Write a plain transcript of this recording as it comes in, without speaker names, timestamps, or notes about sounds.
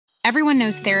Everyone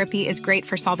knows therapy is great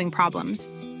for solving problems,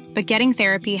 but getting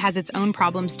therapy has its own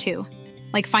problems too,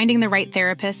 like finding the right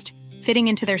therapist, fitting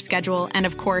into their schedule, and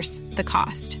of course, the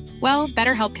cost. Well,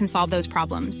 BetterHelp can solve those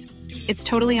problems. It's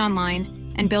totally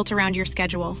online and built around your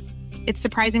schedule. It's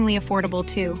surprisingly affordable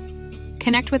too.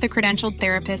 Connect with a credentialed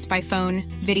therapist by phone,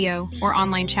 video, or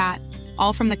online chat,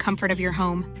 all from the comfort of your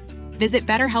home. Visit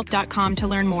BetterHelp.com to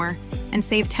learn more and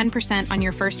save 10% on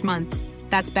your first month.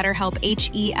 That's BetterHelp,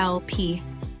 H-E-L-P.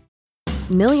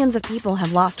 Millions of people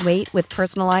have lost weight with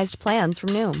personalized plans from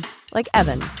Noom. Like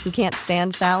Evan, who can't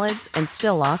stand salads and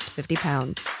still lost 50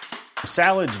 pounds.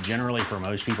 Salads generally for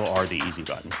most people are the easy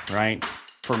button, right?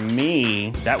 For me,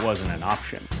 that wasn't an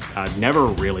option. I never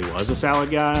really was a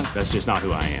salad guy. That's just not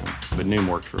who I am. But Noom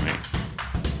worked for me.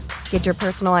 Get your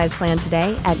personalized plan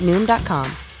today at Noom.com.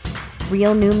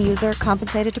 Real Noom user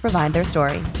compensated to provide their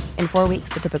story. In 4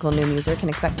 weeks, the typical Noom user can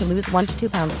expect to lose 1 to 2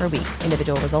 pounds per week.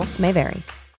 Individual results may vary.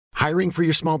 Hiring for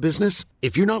your small business?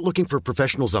 If you're not looking for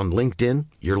professionals on LinkedIn,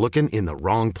 you're looking in the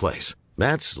wrong place.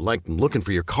 That's like looking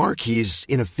for your car keys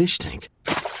in a fish tank.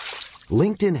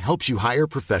 LinkedIn helps you hire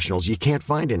professionals you can't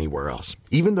find anywhere else,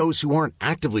 even those who aren't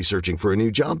actively searching for a new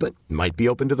job but might be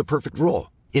open to the perfect role.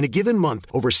 In a given month,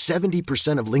 over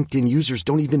 70% of LinkedIn users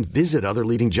don't even visit other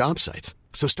leading job sites.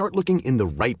 So start looking in the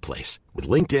right place. With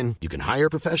LinkedIn, you can hire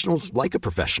professionals like a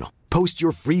professional. Post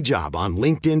your free job on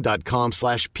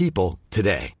linkedin.com/people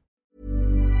today.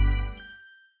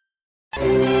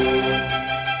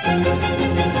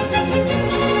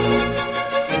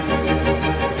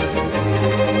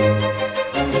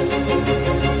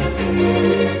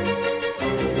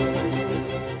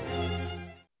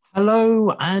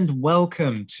 Hello and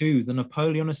welcome to the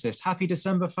Napoleon Assist. Happy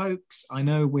December, folks. I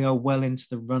know we are well into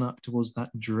the run-up towards that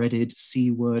dreaded C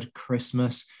word,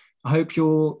 Christmas. I hope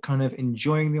you're kind of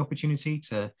enjoying the opportunity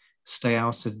to stay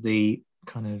out of the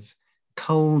kind of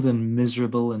cold and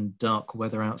miserable and dark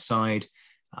weather outside.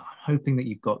 I'm hoping that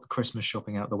you've got the Christmas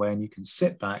shopping out the way and you can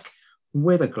sit back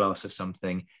with a glass of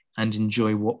something and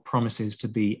enjoy what promises to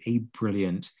be a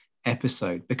brilliant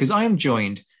episode, because I am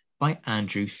joined by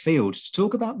Andrew Field to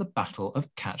talk about the Battle of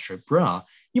Quatre.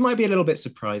 You might be a little bit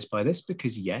surprised by this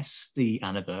because, yes, the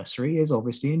anniversary is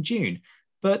obviously in June,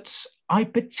 but I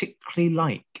particularly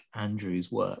like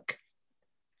Andrew's work,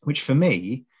 which for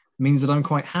me means that I'm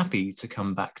quite happy to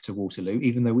come back to Waterloo,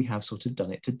 even though we have sort of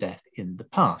done it to death in the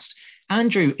past.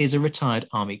 Andrew is a retired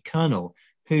Army colonel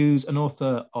who's an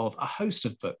author of a host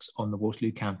of books on the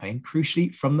Waterloo campaign,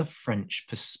 crucially from the French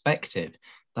perspective,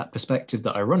 that perspective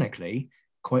that ironically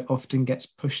quite often gets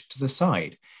pushed to the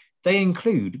side. They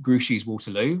include Grouchy's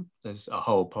Waterloo, there's a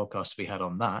whole podcast to be had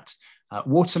on that,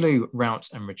 Waterloo, Rout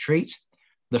and Retreat,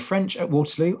 The French at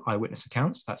Waterloo, Eyewitness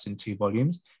Accounts, that's in 2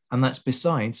 volumes, and that's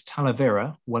besides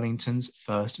Talavera, Wellington's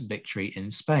first victory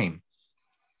in Spain.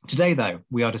 Today, though,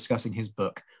 we are discussing his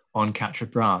book on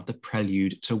Quatre, The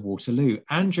Prelude to Waterloo.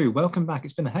 Andrew, welcome back.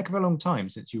 It's been a heck of a long time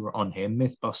since you were on here,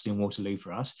 myth-busting Waterloo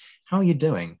for us. How are you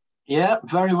doing? Yeah,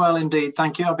 very well indeed.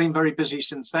 Thank you. I've been very busy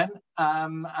since then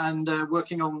and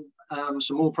working on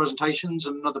some more presentations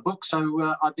and another book.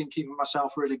 So I've been keeping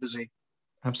myself really busy.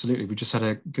 Absolutely. We just had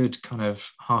a good kind of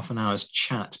half an hour's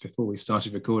chat before we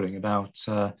started recording about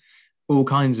all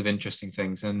kinds of interesting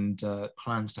things and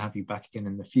plans to have you back again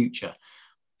in the future.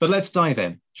 But let's dive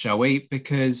in, shall we?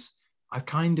 Because I've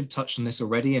kind of touched on this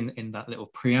already in that little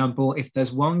preamble. If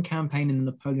there's one campaign in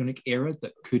the Napoleonic era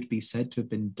that could be said to have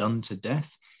been done to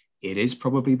death, it is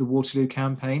probably the Waterloo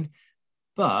campaign.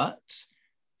 But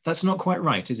that's not quite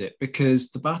right, is it?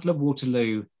 Because the Battle of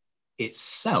Waterloo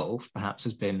itself perhaps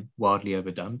has been wildly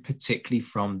overdone, particularly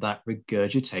from that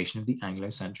regurgitation of the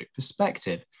Anglo-centric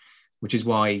perspective, which is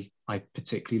why I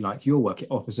particularly like your work. It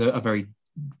offers a very,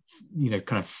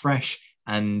 kind of fresh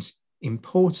and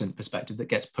important perspective that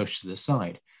gets pushed to the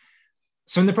side.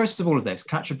 So in the process of all of this,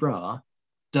 Quatre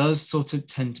does sort of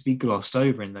tend to be glossed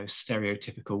over in those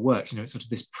stereotypical works. It's sort of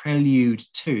this prelude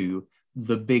to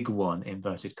the big one,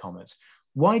 inverted commas.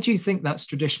 Why do you think that's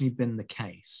traditionally been the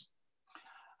case?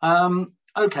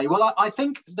 Okay, well, I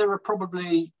think there are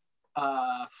probably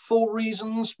 4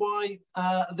 reasons why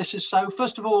this is so.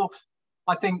 First of all,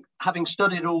 I think having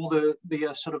studied all the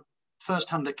sort of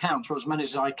first-hand accounts, or as many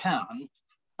as I can,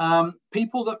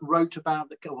 people that wrote about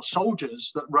or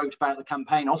soldiers that wrote about the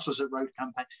campaign, officers that wrote the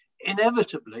campaign,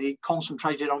 inevitably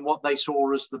concentrated on what they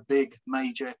saw as the big,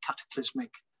 major, cataclysmic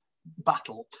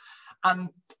battle. And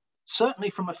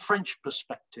certainly from a French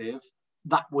perspective,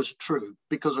 that was true,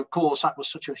 because of course that was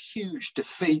such a huge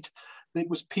defeat. It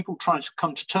was people trying to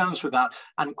come to terms with that,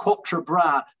 and Quatre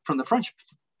Bras from the French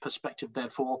perspective,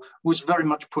 therefore, was very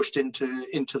much pushed into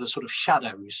the sort of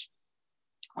shadows.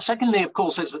 Secondly, of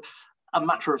course, is a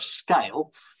matter of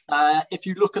scale. If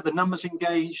you look at the numbers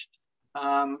engaged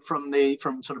from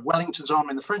sort of Wellington's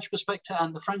army in the French perspective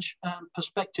and the French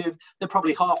perspective, they're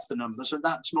probably half the numbers, and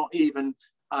that's not even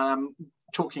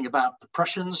talking about the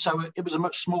Prussians. So it was a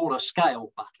much smaller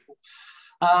scale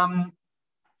battle.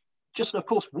 Just, of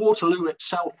course, Waterloo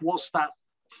itself was that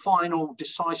final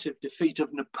decisive defeat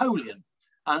of Napoleon,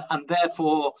 and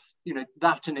therefore,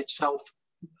 that in itself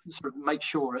sort of makes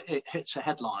sure it hits the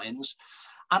headlines.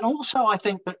 And also, I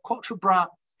think that Quatre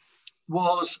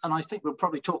was, and I think we'll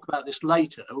probably talk about this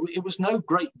later, it was no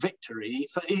great victory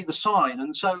for either side.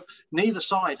 And so neither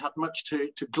side had much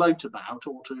to gloat about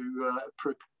or to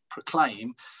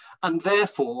proclaim. And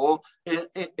therefore,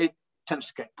 it tends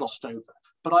to get glossed over.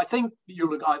 But I think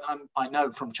I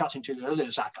know from chatting to you earlier,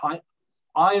 Zach,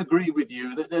 I agree with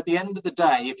you that at the end of the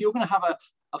day, if you're going to have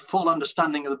a full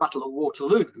understanding of the Battle of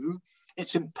Waterloo,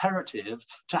 it's imperative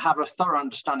to have a thorough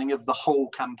understanding of the whole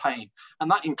campaign. And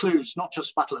that includes not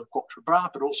just Battle of Quatre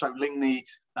Bras, but also Ligny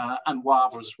and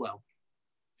Wavre as well.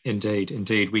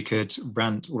 Indeed. We could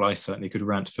rant, well, I certainly could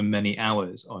rant for many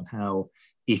hours on how,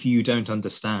 if you don't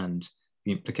understand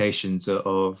the implications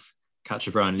of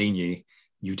Quatre Bras and Ligny,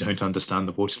 you don't understand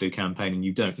the Waterloo campaign, and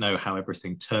you don't know how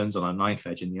everything turns on a knife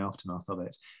edge in the aftermath of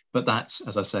it. But that,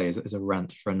 as I say, is a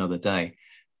rant for another day.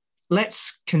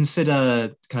 Let's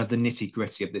consider kind of the nitty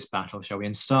gritty of this battle, shall we?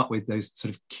 And start with those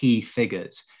sort of key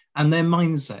figures and their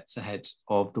mindsets ahead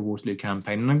of the Waterloo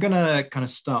campaign. And I'm going to kind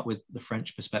of start with the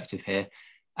French perspective here.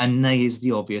 And Ney is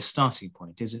the obvious starting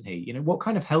point, isn't he? What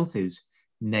kind of health is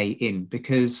Ney in?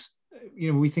 Because,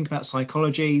 we think about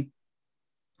psychology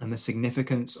and the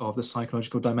significance of the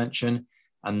psychological dimension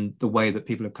and the way that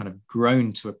people have kind of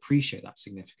grown to appreciate that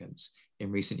significance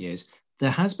in recent years. There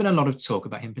has been a lot of talk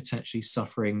about him potentially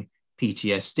suffering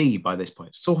PTSD by this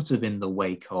point, sort of in the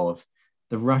wake of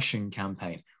the Russian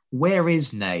campaign. Where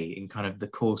is Ney in kind of the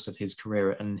course of his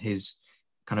career and his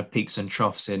kind of peaks and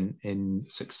troughs in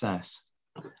success?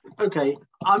 Okay,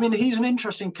 I mean, he's an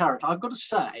interesting character. I've got to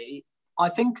say, I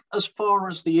think as far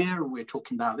as the era we're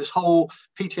talking about, this whole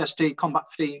PTSD, combat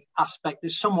fatigue aspect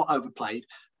is somewhat overplayed.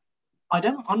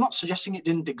 I'm not suggesting it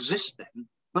didn't exist then,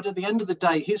 but at the end of the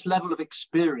day, his level of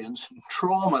experience and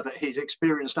trauma that he'd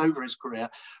experienced over his career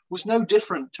was no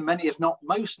different to many, if not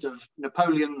most, of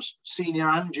Napoleon's senior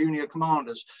and junior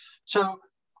commanders. So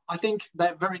I think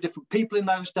they're very different people in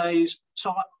those days.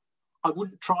 So I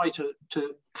wouldn't try to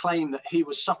claim that he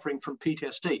was suffering from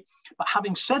PTSD. But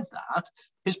having said that,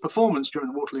 his performance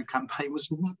during the Waterloo campaign was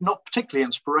not particularly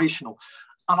inspirational.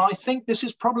 And I think this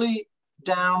is probably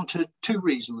down to two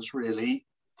reasons, really.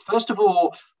 First of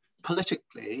all,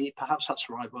 politically, perhaps that's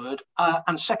the right word,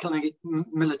 and secondly,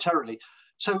 militarily.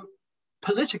 So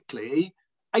politically,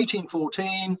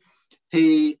 1814,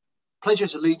 he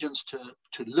pledges allegiance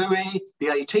to Louis the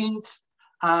 18th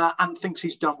and thinks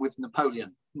he's done with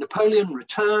Napoleon. Napoleon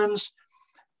returns.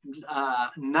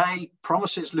 Ney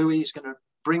promises Louis he's going to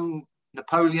bring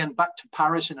Napoleon back to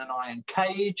Paris in an iron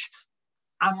cage,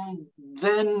 and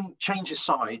then changes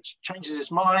sides, changes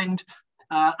his mind,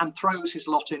 and throws his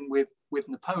lot in with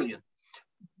Napoleon.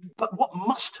 But what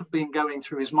must have been going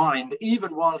through his mind,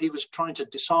 even while he was trying to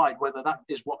decide whether that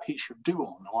is what he should do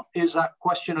or not, is that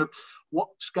question of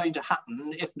what's going to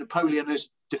happen if Napoleon is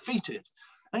defeated.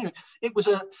 Anyway, it was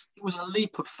a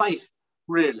leap of faith,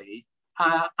 really,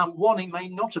 and one he may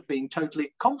not have been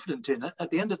totally confident in. At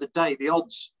the end of the day, the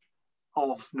odds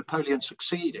of Napoleon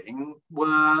succeeding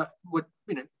were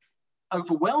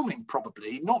overwhelming,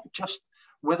 probably, not just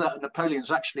whether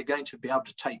Napoleon's actually going to be able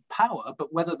to take power,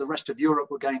 but whether the rest of Europe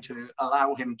were going to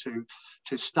allow him to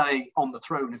stay on the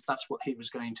throne if that's what he was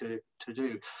going to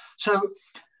do. So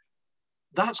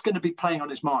that's going to be playing on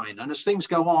his mind. And as things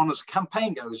go on, as the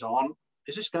campaign goes on,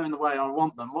 is this going the way I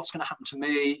want them? What's going to happen to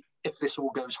me if this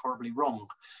all goes horribly wrong?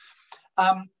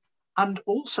 And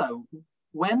also,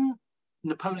 when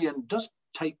Napoleon does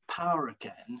take power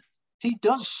again, he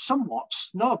does somewhat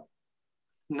snub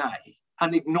Ney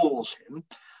and ignores him.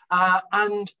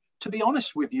 And to be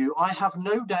honest with you, I have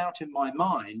no doubt in my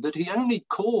mind that he only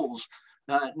calls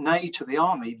Ney to the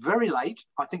army very late.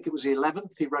 I think it was the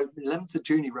 11th. He wrote, 11th of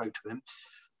June, he wrote to him,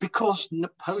 because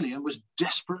Napoleon was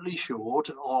desperately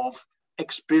short of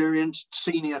experienced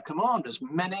senior commanders.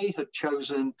 Many had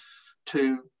chosen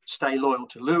to stay loyal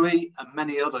to Louis, and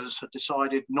many others had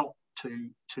decided not to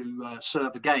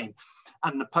serve again.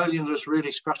 And Napoleon was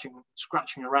really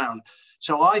scratching around.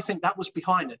 So I think that was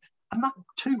behind it. And that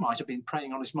too might have been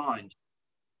preying on his mind.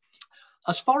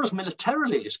 As far as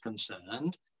militarily is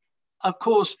concerned, of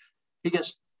course, he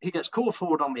gets called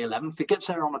forward on the 11th. He gets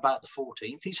there on about the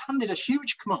 14th. He's handed a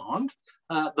huge command,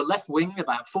 the left wing,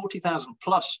 about 40,000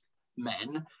 plus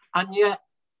men, and yet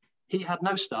he had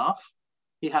no staff.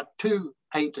 He had 2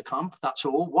 aides-de-camp, that's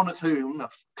all, one of whom, a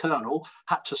colonel,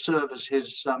 had to serve as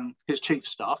his chief of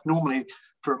staff. Normally,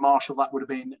 for a marshal, that would have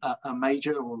been a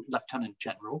major or lieutenant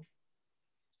general.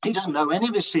 He doesn't know any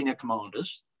of his senior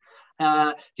commanders.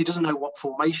 He doesn't know what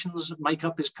formations make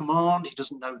up his command. He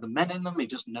doesn't know the men in them. He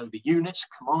doesn't know the units,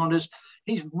 commanders.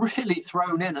 He's really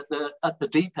thrown in at the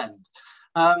deep end.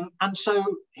 And so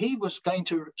he was going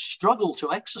to struggle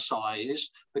to exercise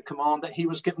the command that he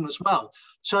was given as well.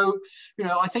 So,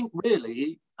 I think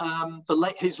really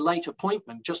his late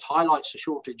appointment just highlights the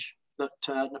shortage that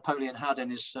Napoleon had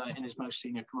in his most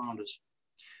senior commanders.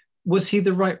 Was he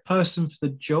the right person for the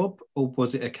job, or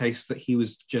was it a case that he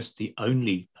was just the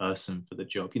only person for the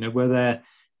job? Were there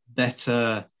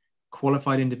better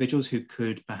qualified individuals who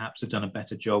could perhaps have done a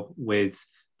better job with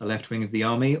the left wing of the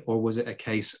army, or was it a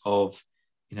case of,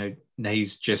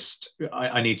 Ney's just,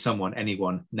 I need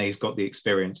anyone, Ney's got the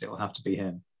experience, it'll have to be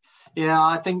him? Yeah,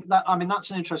 I think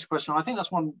that's an interesting question. I think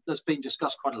that's one that's been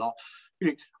discussed quite a lot.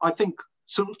 I think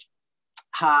Soult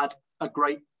had a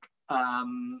great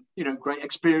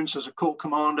experience as a corps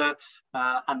commander,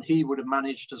 and he would have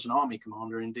managed as an army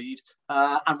commander indeed,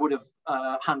 and would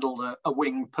have handled a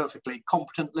wing perfectly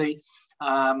competently.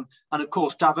 And of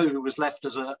course, Davout, who was left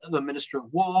as the Minister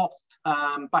of War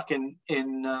back in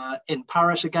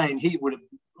Paris, again, he would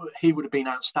have been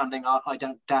outstanding, I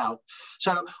don't doubt.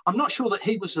 So I'm not sure that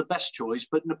he was the best choice,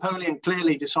 but Napoleon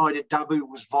clearly decided Davout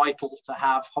was vital to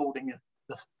have holding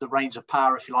the reins of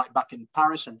power, if you like, back in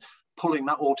Paris, and pulling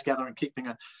that all together and keeping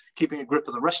a grip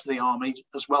of the rest of the army,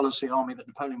 as well as the army that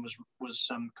Napoleon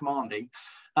was commanding,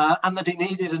 and that he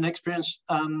needed an experienced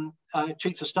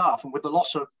chief of staff. And with the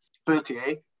loss of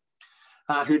Berthier,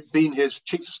 who'd been his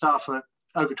chief of staff for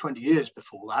over 20 years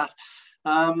before that,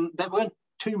 there weren't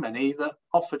too many that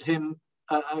offered him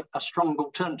a strong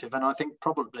alternative. And I think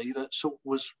probably that Soult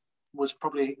was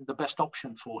probably the best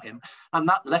option for him, and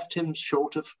that left him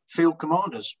short of field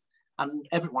commanders. And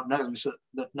everyone knows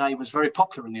that Ney was very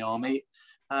popular in the army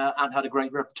and had a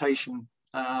great reputation,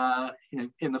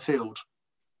 in the field.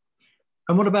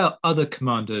 And what about other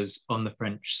commanders on the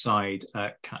French side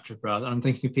at Quatre? I'm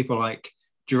thinking of people like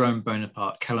Jerome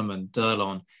Bonaparte, Kellerman,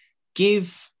 d'Erlon.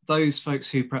 Give those folks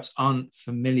who perhaps aren't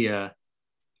familiar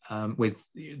with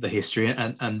the history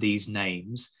and these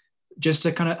names just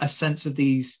a kind of a sense of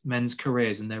these men's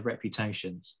careers and their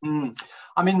reputations.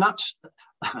 I mean, that's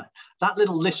that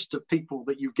little list of people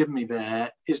that you've given me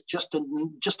there is just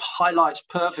highlights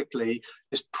perfectly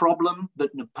this problem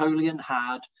that Napoleon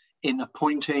had in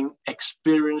appointing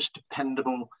experienced,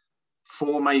 dependable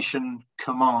formation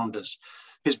commanders.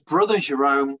 His brother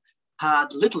Jerome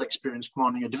had little experience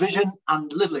commanding a division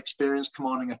and little experience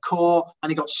commanding a corps,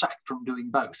 and he got sacked from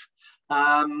doing both.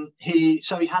 He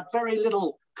had very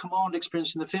little command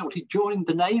experience in the field. He joined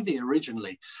the Navy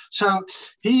originally, so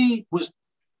he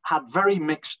had very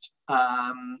mixed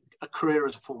a career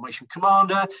as a formation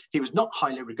commander. He was not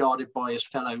highly regarded by his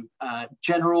fellow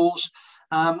generals,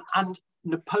 and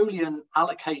Napoleon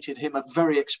allocated him a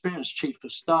very experienced chief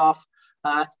of staff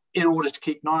in order to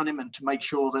keep an eye on him and to make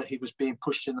sure that he was being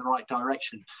pushed in the right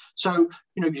direction. So,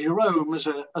 Jerome as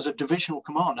a divisional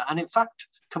commander, and in fact,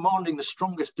 commanding the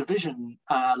strongest division,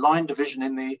 line division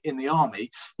in the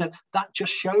army, that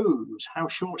just shows how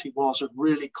short he was of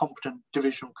really competent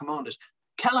divisional commanders.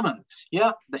 Kellerman,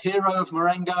 the hero of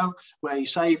Marengo, where he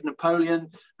saved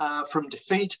Napoleon from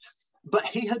defeat. But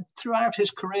he had, throughout his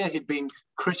career, he'd been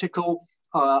critical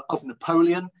of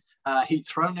Napoleon. He'd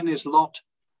thrown in his lot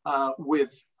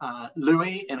with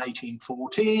Louis in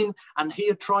 1814, and he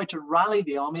had tried to rally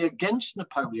the army against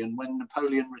Napoleon when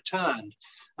Napoleon returned.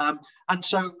 And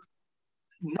so,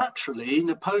 naturally,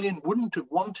 Napoleon wouldn't have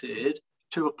wanted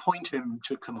to appoint him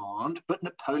to command, but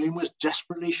Napoleon was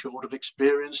desperately short of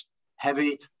experienced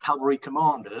heavy cavalry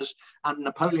commanders, and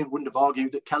Napoleon wouldn't have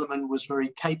argued that Kellerman was very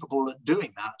capable at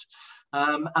doing that.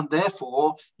 And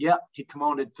therefore, he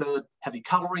commanded 3rd Heavy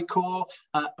Cavalry Corps,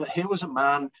 but here was a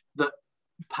man that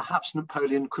perhaps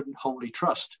Napoleon couldn't wholly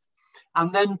trust.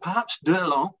 And then perhaps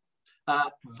d'Erlon,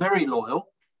 very loyal,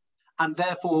 and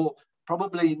therefore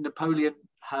probably Napoleon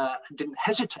didn't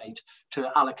hesitate to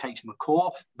allocate him a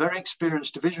corps. Very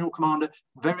experienced divisional commander,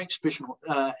 very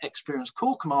experienced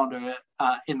corps commander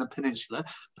in the peninsula,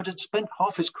 but had spent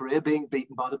half his career being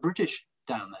beaten by the British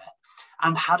down there,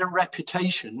 and had a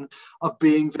reputation of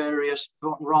being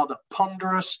rather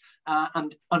ponderous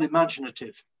and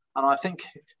unimaginative. And I think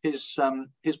his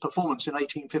performance in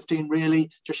 1815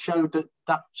 really just showed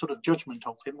that sort of judgment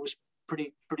of him was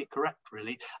pretty correct,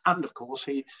 really. And of course,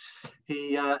 he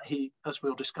as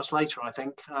we'll discuss later, I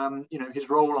think, his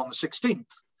role on the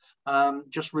 16th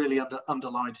just really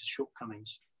underlined his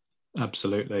shortcomings.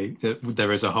 Absolutely.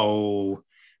 There is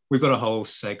we've got a whole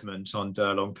segment on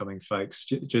Durl Oncoming, folks.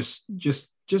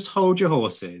 Just hold your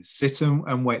horses, sit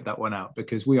and wait that one out,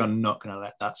 because we are not going to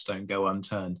let that stone go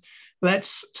unturned.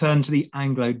 Let's turn to the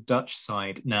Anglo-Dutch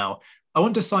side now. I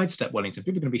want to sidestep Wellington.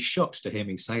 People are going to be shocked to hear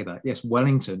me say that. Yes,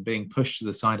 Wellington being pushed to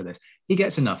the side of this. He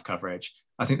gets enough coverage.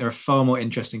 I think there are far more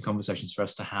interesting conversations for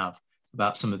us to have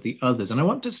about some of the others. And I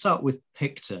want to start with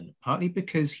Picton, partly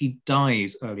because he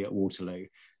dies early at Waterloo.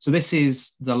 So this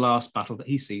is the last battle that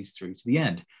he sees through to the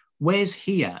end. Where's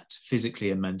he at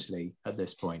physically and mentally at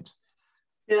this point?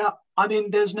 Yeah, I mean,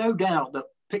 there's no doubt that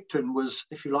Picton was,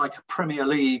 if you like, a Premier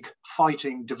League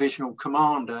fighting divisional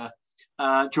commander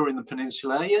during the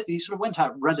Peninsula. He sort of went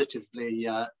out relatively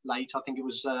late. I think it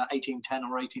was 1810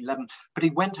 or 1811, but he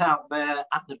went out there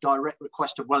at the direct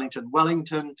request of Wellington.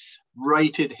 Wellington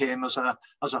rated him as a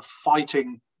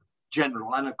fighting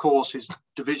general, and of course his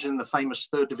division, the famous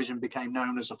Third Division, became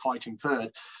known as a fighting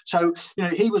Third. So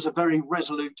he was a very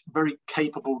resolute, very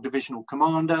capable divisional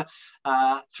commander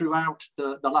throughout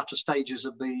the latter stages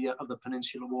of the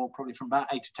Peninsular War, probably from about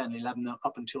 1810-11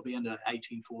 up until the end of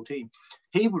 1814.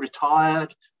 He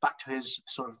retired back to his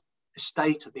sort of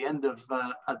estate at the end of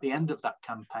that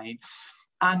campaign,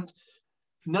 and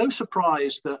no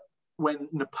surprise that when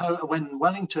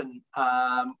Wellington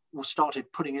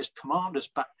started putting his commanders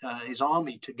back, his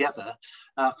army together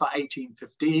for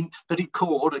 1815, that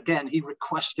he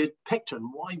requested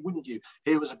Picton. Why wouldn't you?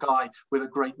 Here was a guy with a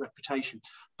great reputation.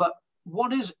 But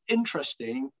what is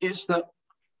interesting is that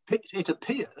it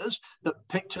appears that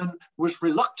Picton was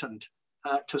reluctant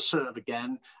to serve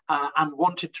again and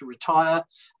wanted to retire,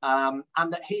 and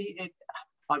that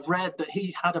I've read that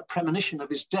he had a premonition of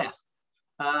his death.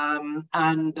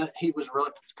 And he was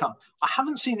reluctant to come. I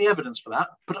haven't seen the evidence for that,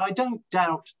 but I don't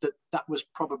doubt that was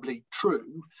probably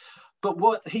true. But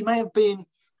he may have been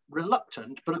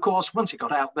reluctant, but of course, once he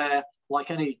got out there,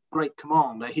 like any great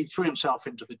commander, he threw himself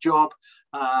into the job.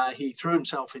 He threw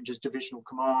himself into his divisional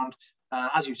command.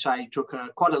 As you say, took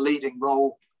quite a leading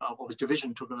role, or his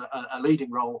division took a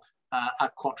leading role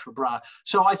at Quatre.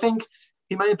 So I think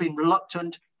he may have been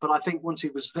reluctant, but I think once he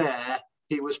was there,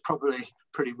 he was probably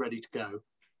pretty ready to go.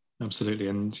 Absolutely.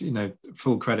 And,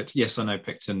 full credit. Yes, I know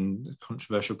Picton,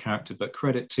 controversial character, but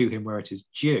credit to him where it is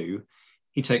due.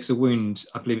 He takes a wound,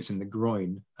 I believe it's in the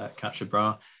groin at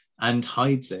Quatre, and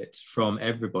hides it from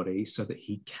everybody so that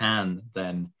he can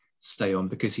then stay on,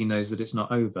 because he knows that it's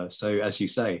not over. So as you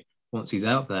say, once he's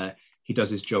out there, he does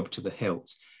his job to the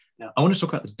hilt. Yeah. I want to talk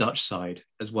about the Dutch side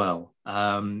as well.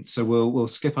 So we'll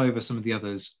skip over some of the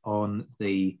others on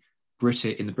the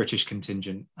British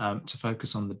contingent to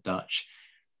focus on the Dutch.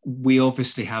 We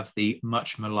obviously have the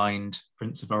much maligned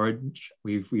Prince of Orange.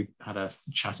 We've had a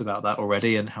chat about that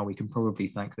already, and how we can probably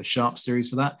thank the Sharp series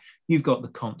for that. You've got the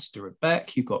Comte de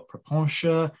Rebec, you've got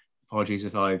Propencher. Apologies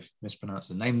if I've mispronounced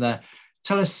the name there.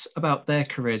 Tell us about their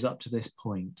careers up to this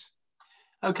point.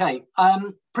 Okay,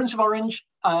 Prince of Orange,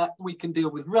 we can deal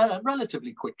with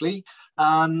relatively quickly.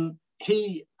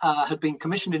 He had been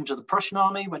commissioned into the Prussian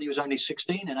army when he was only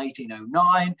 16 in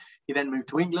 1809. He then moved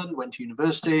to England, went to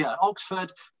university at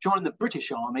Oxford, joined the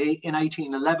British army in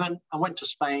 1811, and went to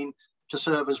Spain to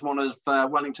serve as one of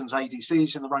Wellington's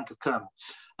ADCs in the rank of colonel.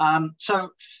 So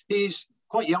he's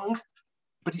quite young,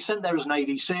 but he's sent there as an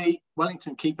ADC.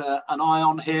 Wellington keep an eye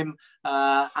on him.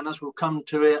 And as we'll come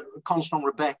to it, Constant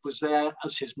Rebec was there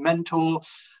as his mentor.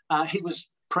 He was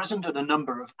present at a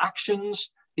number of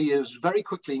actions. He was very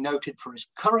quickly noted for his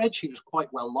courage. He was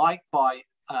quite well liked by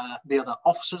the other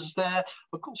officers there.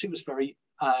 Of course, he was very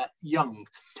young.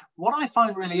 What I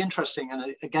find really interesting,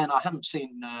 and again, I haven't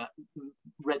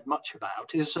read much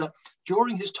about, is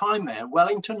during his time there,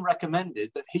 Wellington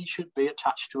recommended that he should be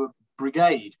attached to a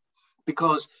brigade,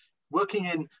 because working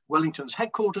in Wellington's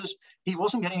headquarters, he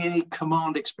wasn't getting any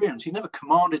command experience. He never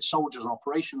commanded soldiers on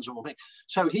operations or anything.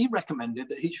 So he recommended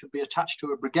that he should be attached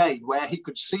to a brigade where he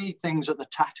could see things at the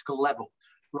tactical level,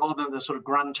 rather than the sort of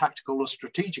grand tactical or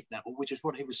strategic level, which is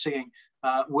what he was seeing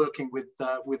working with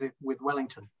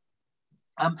Wellington.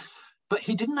 But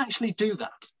he didn't actually do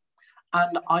that.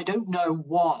 And I don't know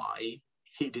why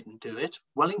he didn't do it.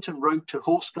 Wellington wrote to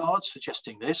Horse Guards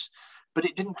suggesting this, but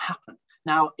it didn't happen.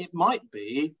 Now, it might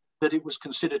be that it was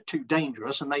considered too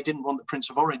dangerous and they didn't want the Prince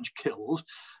of Orange killed,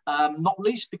 not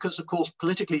least because, of course,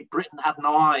 politically Britain had an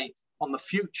eye on the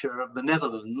future of the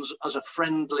Netherlands as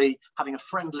having a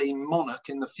friendly monarch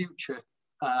in the future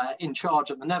in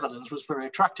charge of the Netherlands was very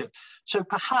attractive. So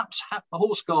perhaps the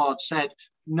Horse Guard said,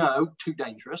 no, too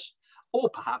dangerous,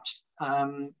 or perhaps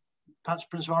perhaps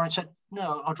Prince of Orange said,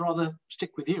 no, I'd rather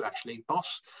stick with you, actually,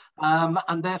 boss.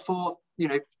 And therefore,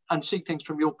 and see things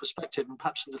from your perspective and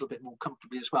perhaps a little bit more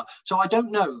comfortably as well. So I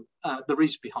don't know the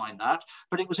reason behind that,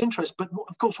 but it was interesting. But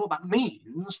of course, what that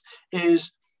means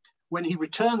is when he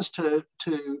returns to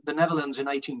the Netherlands in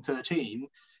 1813,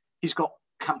 he's got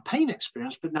campaign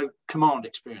experience, but no command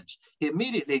experience. He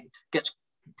immediately gets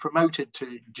promoted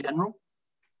to general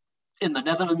in the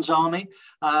Netherlands army,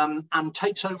 and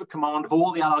takes over command of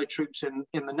all the Allied troops in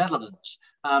the Netherlands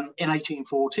in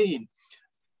 1814.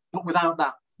 But without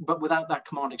that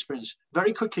command experience,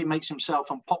 very quickly makes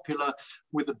himself unpopular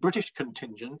with the British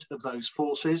contingent of those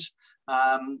forces,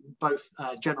 both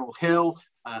General Hill,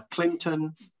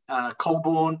 Clinton,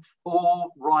 Colborne,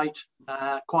 all write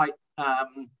quite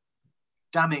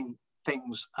damning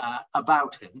things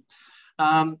about him.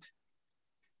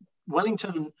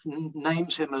 Wellington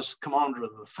names him as commander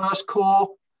of the First Corps,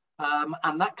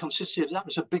 and that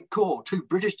was a big corps, 2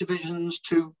 British divisions,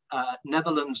 2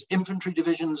 Netherlands infantry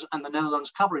divisions, and the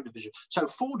Netherlands cavalry division. So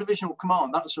 4 divisional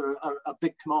command, that's a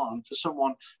big command for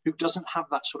someone who doesn't have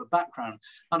that sort of background.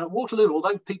 And at Waterloo,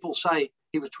 although people say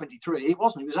he was 23, he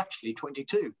wasn't, he was actually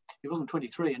 22. He wasn't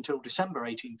 23 until December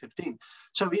 1815.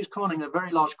 So he was commanding a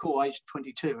very large corps aged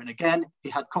 22. And again, he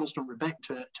had Constant Rebec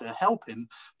to help him,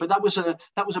 but that was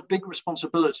a big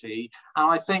responsibility. And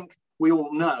I think we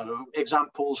all know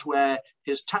examples where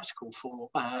his tactical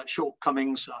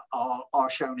shortcomings are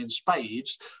shown in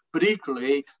spades, but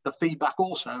equally the feedback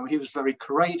also, he was very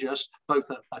courageous,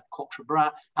 both at Quatre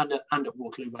Bras and at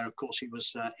Waterloo, where of course he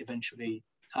was eventually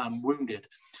wounded.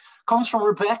 Constant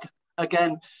Rebec,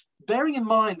 again, bearing in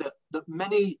mind that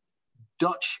many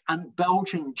Dutch and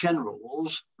Belgian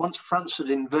generals, once France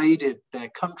had invaded their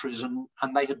countries and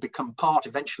they had become part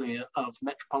eventually of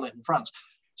metropolitan France,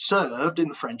 served in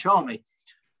the French army.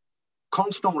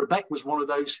 Constant Rebec was one of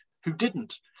those who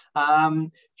didn't.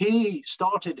 He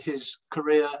started his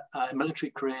career,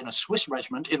 military career, in a Swiss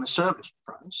regiment in the service of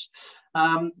France.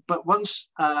 But once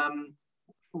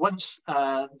the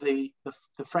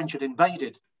French had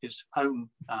invaded his own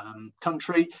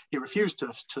country, he refused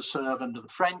to serve under the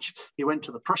French. He went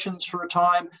to the Prussians for a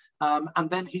time, and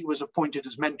then he was appointed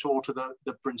as mentor to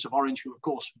the Prince of Orange, who of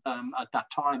course at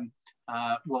that time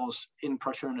was in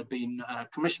Prussia and had been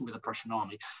commissioned with the Prussian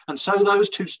army. And so those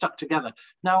two stuck together.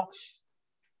 Now,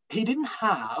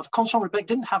 Constant Rebec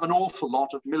didn't have an awful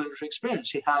lot of military experience.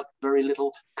 He had very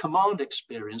little command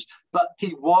experience, but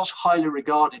he was highly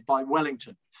regarded by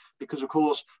Wellington because, of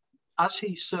course, as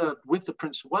he served with the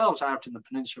Prince of Wales out in the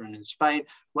peninsula and in Spain,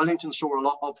 Wellington saw a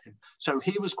lot of him. So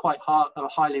he was quite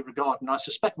highly regarded. And I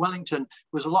suspect Wellington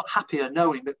was a lot happier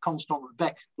knowing that Constant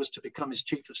Rebec was to become his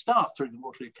chief of staff through the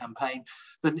Waterloo campaign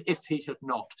than if he had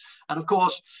not. And of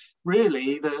course,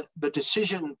 really, the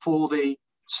decision for the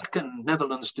 2nd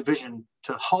Netherlands Division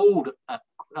to hold at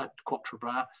Quatre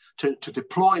Bras, to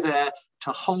deploy there,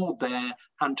 to hold there,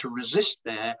 and to resist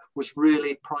there was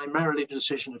really primarily the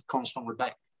decision of Constant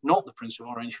Rebec, not the Prince of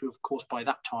Orange, who, of course, by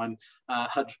that time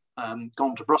had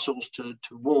gone to Brussels to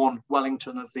warn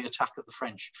Wellington of the attack of the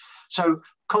French. So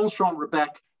Constant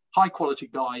Rebec, high-quality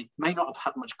guy, may not have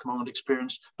had much command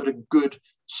experience, but a good,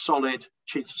 solid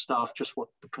chief of staff, just what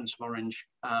the Prince of Orange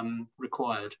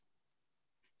required.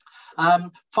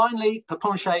 Finally,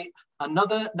 Papenchet,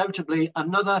 notably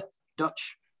another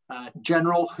Dutch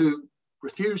general who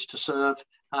refused to serve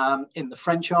in the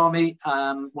French army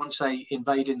once they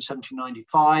invaded in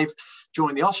 1795,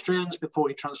 joined the Austrians before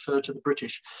he transferred to the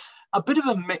British. A bit of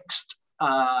a mixed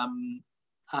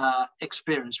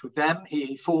experience with them.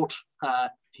 He fought,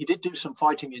 he did do some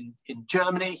fighting in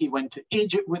Germany. He went to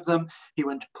Egypt with them. He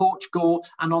went to Portugal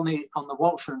and on the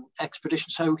Walcheren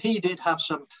expedition. So he did have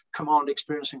some command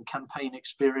experience and campaign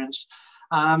experience.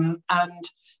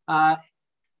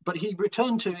 But he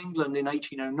returned to England in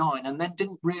 1809 and then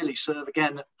didn't really serve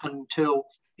again until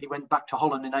he went back to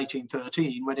Holland in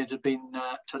 1813 when it had been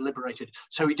liberated.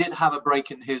 So he did have a break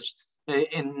in his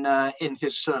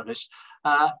service.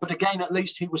 But again, at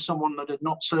least he was someone that had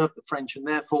not served the French, and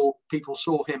therefore people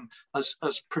saw him as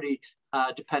pretty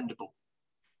dependable.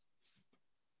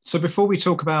 So before we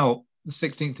talk about the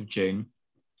 16th of June,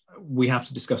 we have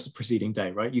to discuss the preceding day,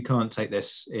 right? You can't take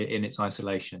this in its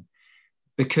isolation,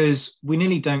 because we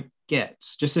nearly don't get,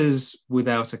 just as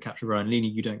without a Quatre Bras and Ligny,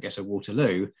 you don't get a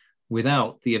Waterloo,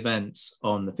 without the events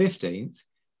on the 15th,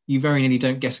 you very nearly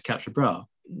don't get a Quatre Bras,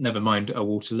 never mind a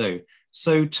Waterloo.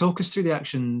 So talk us through the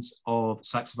actions of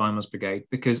Saxe-Weimar's brigade,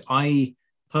 because I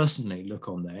personally look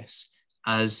on this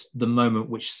as the moment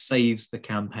which saves the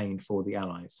campaign for the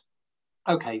Allies.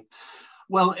 Okay.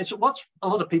 Well, it's what a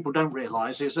lot of people don't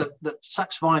realise is that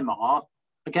Saxe-Weimar,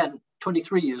 again,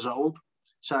 23 years old,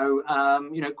 So,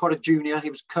 quite a junior. He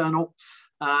was colonel.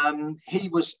 He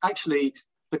was actually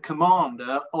the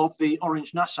commander of the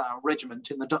Orange Nassau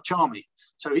Regiment in the Dutch Army.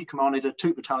 So he commanded a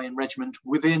 2-battalion regiment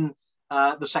within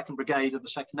the 2nd Brigade of the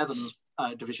 2nd Netherlands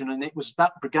Division, and it was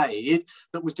that brigade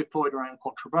that was deployed around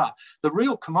Quatre Bras. The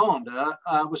real commander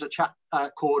was a chap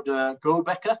called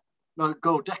Godecker,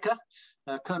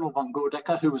 Colonel von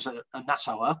Godecker, who was a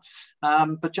Nassauer.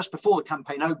 But just before the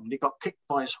campaign opened, he got kicked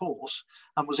by his horse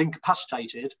and was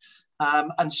incapacitated.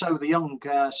 And so the young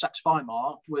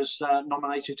Saxe-Weimar was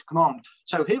nominated to command.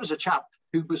 So he was a chap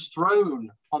who was thrown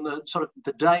on the sort of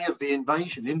the day of the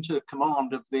invasion into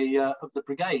command of the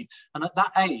brigade. And at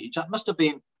that age, that must have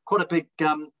been quite a big,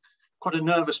 quite a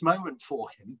nervous moment for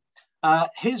him.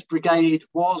 His brigade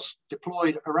was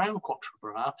deployed around Quatre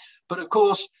Bras, but of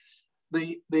course,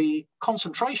 the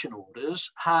concentration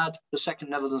orders had the 2nd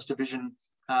Netherlands Division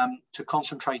to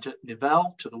concentrate at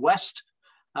Nivelles to the west.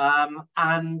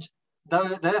 And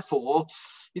therefore,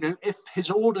 if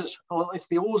his orders, or if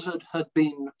the orders had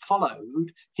been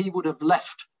followed, he would have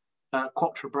left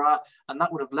Quatre Bras, and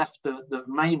that would have left the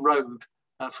main road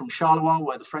from Charleroi,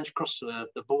 where the French crossed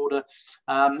the border,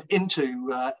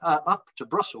 into up to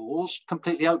Brussels,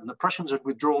 completely open. The Prussians had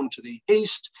withdrawn to the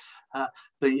east.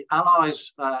 The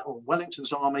Allies, or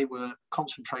Wellington's army, were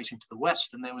concentrating to the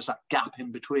west, and there was that gap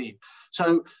in between.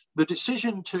 So the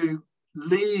decision to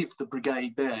leave the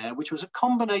brigade there, which was a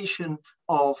combination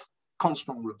of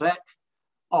Constant Rebec,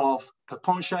 of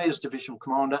Perponcher as divisional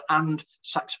commander, and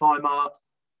Saxe-Weimar,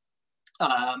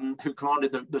 who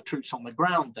commanded the troops on the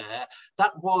ground there.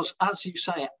 That was, as you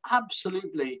say,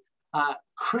 absolutely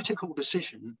critical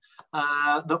decision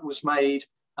that was made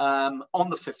on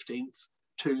the 15th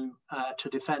to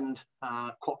defend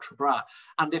Quatre Bras.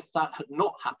 And if that had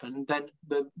not happened, then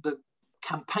the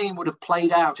campaign would have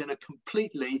played out in a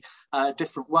completely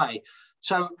different way.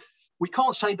 So we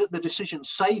can't say that the decision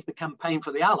saved the campaign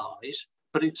for the Allies,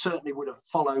 but it certainly would have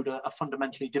followed a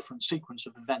fundamentally different sequence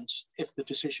of events if the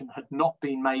decision had not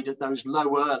been made at those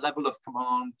lower level of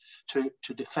command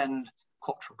to defend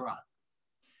Quatre Bras.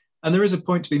 And there is a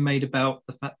point to be made about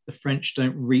the fact the French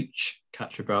don't reach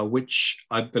Quatre Bras, which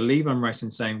I believe I'm right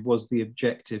in saying was the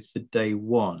objective for day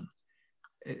one.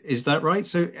 Is that right?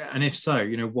 So, and if so,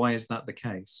 why is that the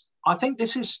case? I think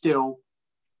this is still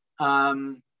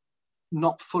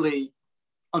not fully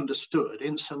understood,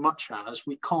 in so much as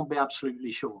we can't be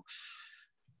absolutely sure.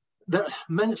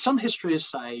 Some historians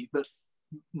say that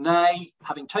Ney,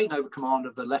 having taken over command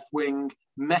of the left wing,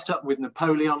 met up with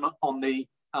Napoleon on the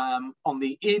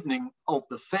evening of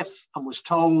the 5th and was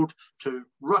told to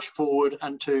rush forward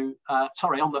and on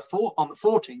the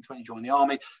 14th, when he joined the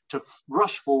army, to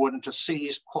rush forward and to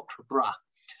seize Quatre Bras.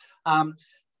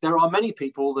 There are many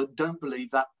people that don't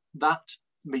believe that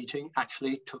meeting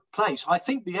actually took place. I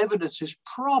think the evidence is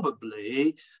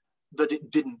probably that it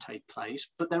didn't take place,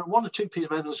 but there are one or two pieces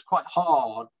of evidence quite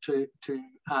hard to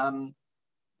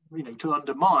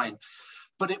undermine.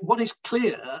 But what is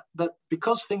clear that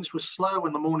because things were slow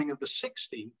in the morning of the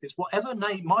 16th is whatever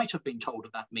Ney might have been told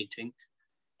at that meeting,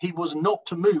 he was not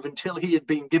to move until he had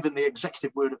been given the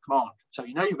executive word of command. So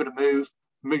you've got to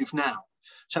move now.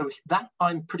 So that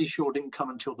I'm pretty sure didn't come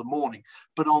until the morning.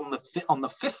 But on the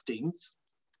 15th,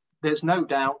 there's no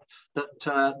doubt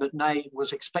that Ney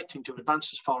was expecting to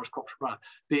advance as far as Quatre Bras.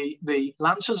 The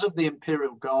Lancers of the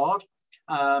Imperial Guard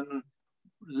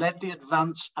led the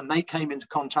advance, and they came into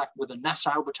contact with a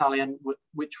Nassau battalion,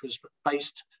 which was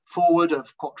based forward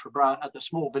of Quatre Bras at the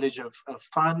small village of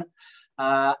Fan.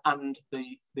 And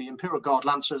the Imperial Guard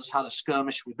Lancers had a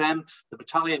skirmish with them. The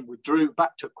battalion withdrew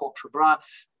back to Quatre Bras.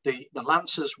 The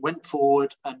Lancers went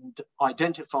forward and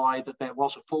identified that there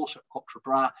was a force at Quatre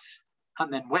Bras,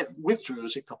 and then withdrew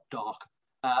as it got dark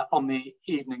on the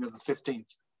evening of the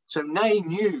 15th. So Ney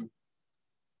knew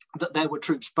that there were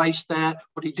troops based there.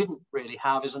 What he didn't really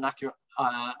have is an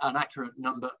accurate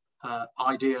number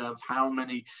idea of how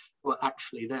many were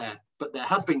actually there. But there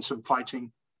had been some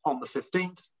fighting on the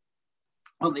 15th,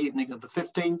 on the evening of the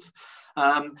 15th,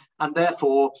 and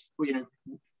therefore,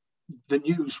 the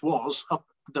news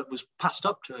that was passed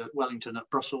up to Wellington at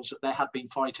Brussels that there had been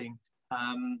fighting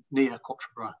near Quatre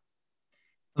Bras.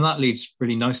 And that leads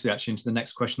really nicely actually into the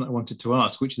next question that I wanted to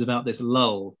ask, which is about this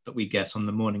lull that we get on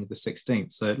the morning of the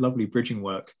 16th. So lovely bridging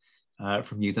work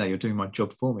from you there. You're doing my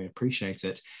job for me. I appreciate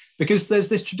it. Because there's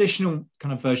this traditional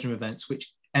kind of version of events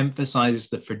which emphasizes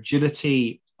the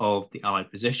fragility of the Allied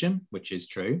position, which is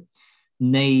true,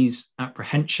 Ney's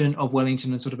apprehension of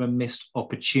Wellington and sort of a missed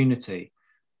opportunity.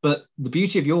 But the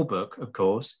beauty of your book, of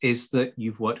course, is that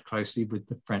you've worked closely with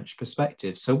the French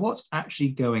perspective. So what's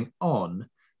actually going on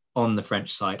the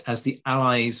French side as the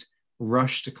Allies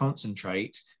rush to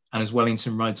concentrate, and as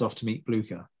Wellington rides off to meet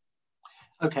Blucher?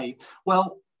 Okay,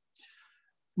 well,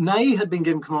 Ney had been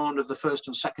given command of the First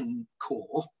and Second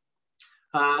Corps.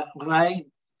 Ney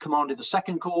commanded the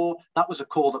Second Corps. That was a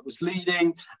corps that was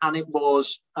leading, and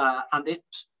it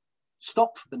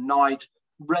stopped for the night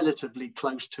relatively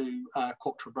close to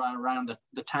Quatre Bras, around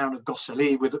the town of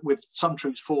Gosselies, with some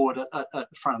troops forward at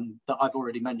Fran that I've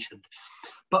already mentioned.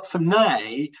 But for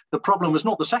Ney, the problem was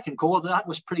not the Second Corps. That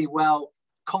was pretty well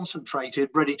concentrated,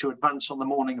 ready to advance on the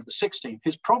morning of the 16th.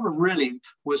 His problem really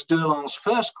was D'Erlon's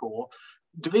First Corps,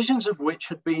 divisions of which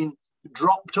had been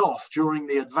dropped off during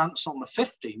the advance on the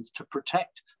 15th to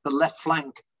protect the left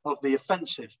flank of the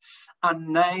offensive. And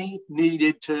Ney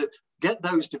needed to get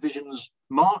those divisions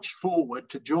marched forward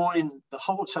to join the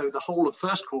whole. So the whole of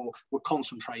First Corps were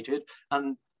concentrated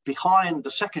and behind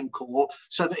the Second Corps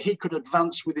so that he could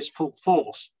advance with his full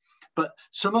force. But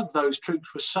some of those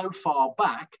troops were so far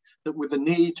back that with the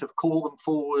need to call them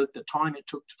forward, the time it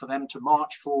took for them to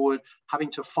march forward, having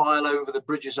to file over the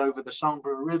bridges over the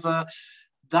Sambre River,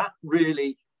 that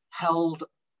really held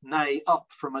Ney up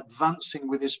from advancing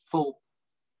with his full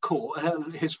corps,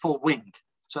 his full wing.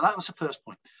 So that was the first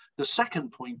point. The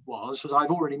second point was, as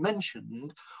I've already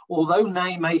mentioned, although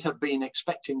Ney may have been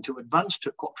expecting to advance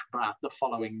to Quatre Bras the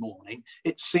following morning,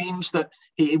 it seems that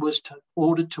he was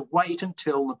ordered to wait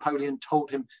until Napoleon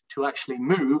told him to actually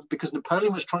move, because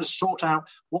Napoleon was trying to sort out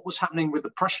what was happening with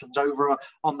the Prussians over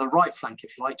on the right flank,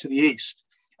 if you like, to the east.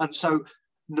 And so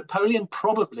Napoleon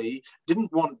probably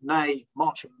didn't want Ney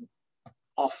marching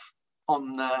off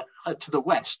on to the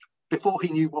west before he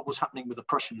knew what was happening with the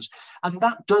Prussians. And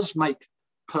that does make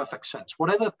perfect sense.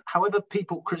 However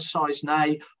people criticize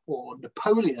Ney or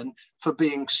Napoleon for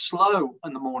being slow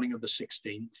on the morning of the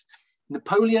 16th,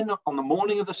 Napoleon on the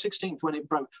morning of the 16th, when it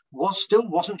broke, still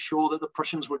wasn't sure that the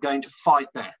Prussians were going to fight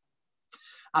there.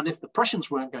 And if the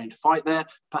Prussians weren't going to fight there,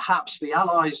 perhaps the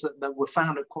allies that were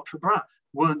found at Quatre Bras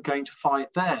weren't going to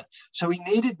fight there. So he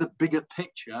needed the bigger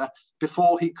picture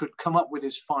before he could come up with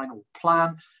his final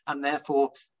plan, and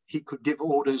therefore he could give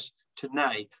orders to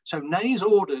Ney. So Ney's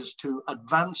orders to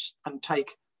advance and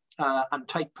take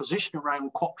position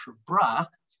around Quatre Bras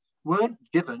weren't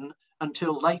given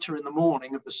until later in the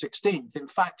morning of the 16th. In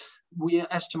fact, we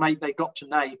estimate they got to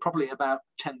Ney probably about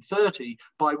 10:30,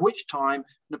 by which time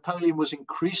Napoleon was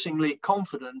increasingly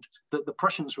confident that the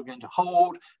Prussians were going to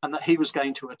hold and that he was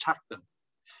going to attack them.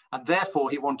 And therefore,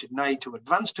 he wanted Ney to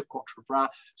advance to Quatre Bras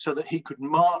so that he could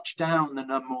march down the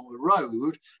Namur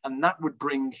road, and that would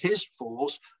bring his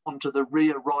force onto the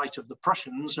rear right of the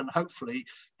Prussians. And hopefully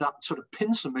that sort of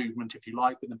pincer movement, if you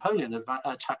like, with Napoleon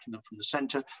attacking them from the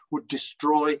center, would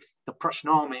destroy the Prussian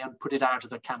army and put it out of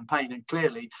the campaign. And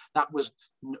clearly that was,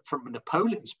 from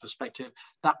Napoleon's perspective,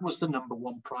 that was the number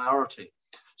one priority.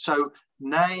 So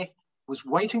Ney was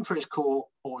waiting for his corps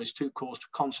or his two corps to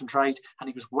concentrate, and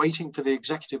he was waiting for the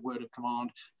executive word of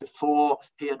command before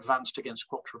he advanced against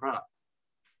Quatre Bras.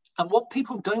 And what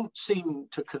people don't seem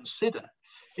to consider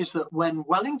is that when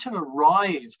Wellington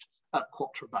arrived at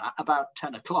Quatre Bras about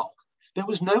 10 o'clock, there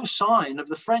was no sign of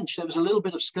the French. There was a little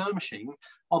bit of skirmishing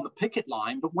on the picket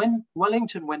line, but when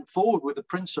Wellington went forward with the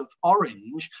Prince of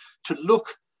Orange to look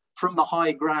from the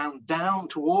high ground down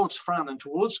towards Fran and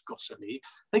towards Gosselies,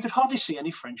 they could hardly see any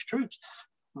French troops.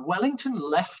 Wellington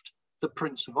left the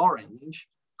Prince of Orange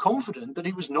confident that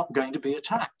he was not going to be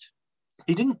attacked.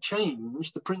 He didn't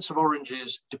change the Prince of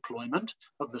Orange's deployment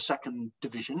of the 2nd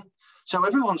Division. So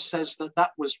everyone says that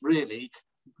that was really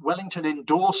Wellington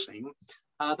endorsing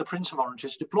the Prince of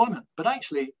Orange's deployment. But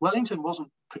actually, Wellington wasn't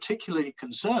particularly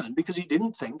concerned because he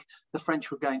didn't think the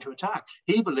French were going to attack.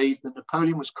 He believed that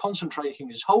Napoleon was concentrating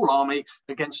his whole army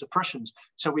against the Prussians.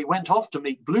 So he went off to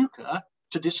meet Blucher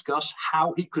to discuss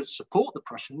how he could support the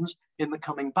Prussians in the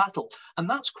coming battle. And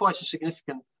that's quite a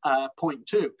significant point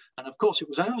too. And of course, it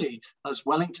was only as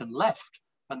Wellington left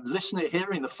and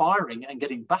hearing the firing and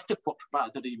getting back to Quatre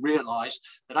Bras that he realized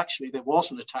that actually there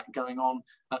was an attack going on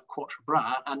at Quatre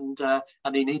Bras,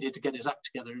 and he needed to get his act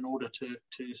together in order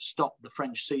to stop the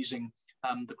French seizing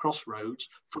the crossroads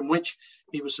from which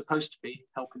he was supposed to be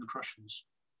helping the Prussians.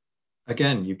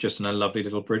 Again, you've just done a lovely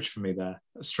little bridge for me there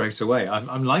straight away.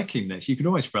 I'm liking this. You can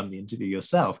always run the interview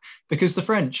yourself, because the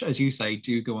French, as you say,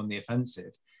 do go on the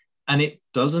offensive. And it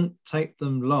doesn't take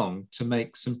them long to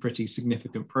make some pretty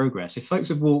significant progress. If folks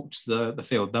have walked the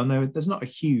field, they'll know there's not a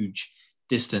huge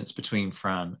distance between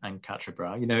Fran and Quatre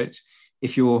Bras. You know,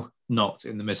 if you're not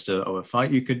in the midst of a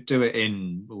fight, you could do it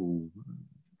in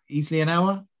easily an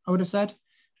hour, I would have said.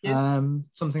 Yeah.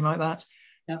 Something like that,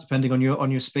 yeah, depending on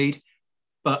your speed.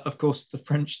 But of course, the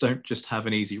French don't just have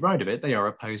an easy ride of it. They are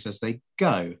opposed as they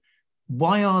go.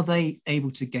 Why are they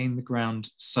able to gain the ground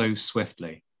so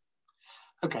swiftly?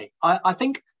 Okay, I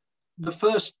think the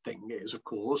first thing is, of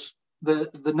course,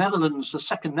 the Netherlands, the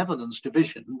Second Netherlands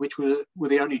Division, which were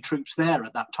the only troops there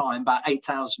at that time, about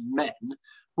 8,000 men,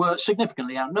 were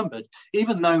significantly outnumbered.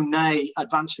 Even though Ney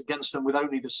advanced against them with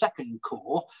only the Second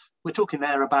Corps, we're talking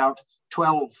there about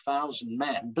 12,000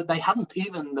 men, but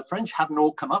the French hadn't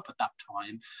all come up at that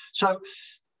time. So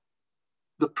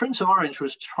the Prince of Orange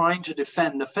was trying to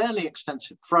defend a fairly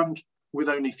extensive front with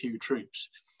only few troops.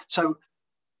 So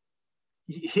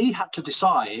he had to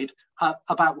decide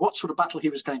about what sort of battle he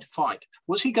was going to fight.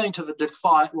 Was he going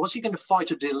to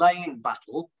fight a delaying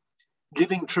battle,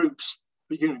 giving troops,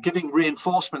 giving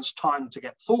reinforcements time to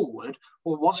get forward,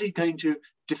 or was he going to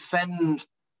defend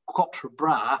Quatre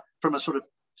from a sort of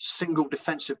single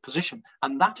defensive position?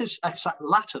 And that is that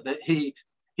latter that he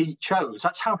chose.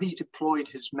 That's how he deployed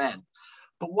his men.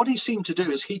 But what he seemed to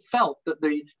do is he felt that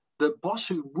the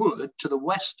Bossu Wood to the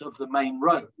west of the main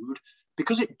road,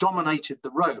 because it dominated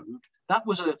the road, that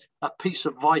was a piece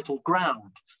of vital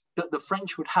ground that the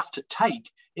French would have to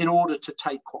take in order to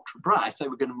take Quatre if they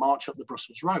were going to march up the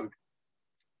Brussels road.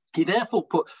 He therefore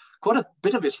put quite a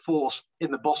bit of his force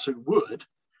in the Bossu Wood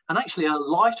and actually a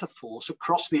lighter force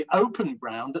across the open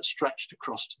ground that stretched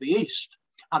across to the east.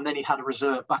 And then he had a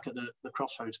reserve back at the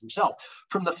crossroads himself.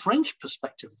 From the French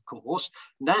perspective, of course,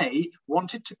 Ney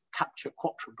wanted to capture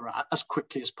Quatre as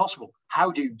quickly as possible.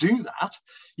 How do you do that?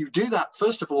 You do that,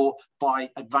 first of all,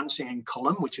 by advancing in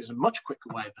column, which is a much quicker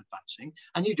way of advancing,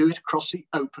 and you do it across the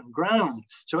open ground.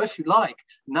 So if you like,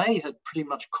 Ney had pretty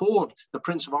much called the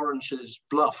Prince of Orange's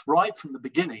bluff right from the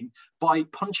beginning by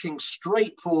punching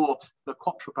straight for the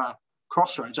Quatre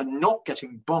crossroads and not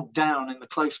getting bogged down in the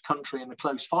close country and the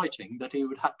close fighting that he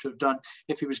would have to have done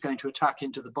if he was going to attack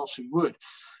into the Bossu Wood.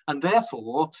 And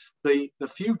therefore, the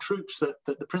few troops that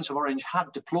the Prince of Orange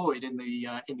had deployed in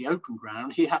the open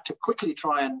ground, he had to quickly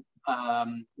try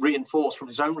and reinforce from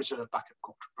his own reserve back at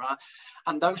Quatre.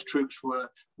 And those troops were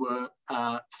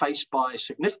faced by a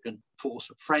significant force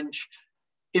of French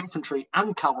infantry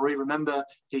and cavalry. Remember,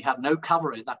 he had no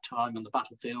cavalry at that time on the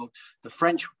battlefield. The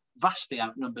French vastly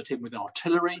outnumbered him with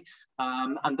artillery,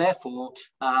 and therefore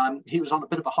he was on a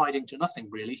bit of a hiding to nothing,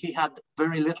 really. He had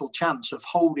very little chance of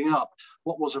holding up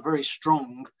what was a very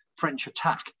strong French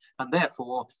attack, and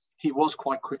therefore he was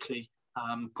quite quickly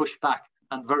pushed back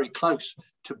and very close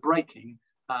to breaking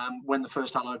when the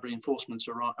first Allied reinforcements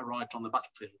arrived on the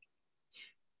battlefield.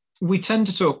 We tend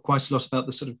to talk quite a lot about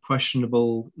the sort of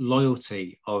questionable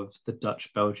loyalty of the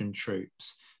Dutch-Belgian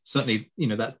troops. Certainly,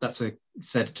 that's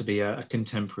said to be a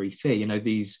contemporary fear.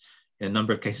 These, in a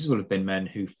number of cases, will have been men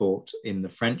who fought in the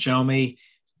French army.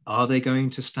 Are they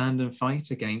going to stand and fight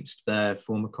against their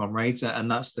former comrades? And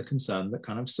that's the concern that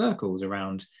kind of circles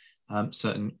around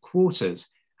certain quarters.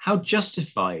 How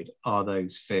justified are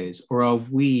those fears? Or are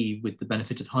we, with the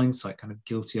benefit of hindsight, kind of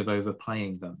guilty of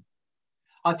overplaying them?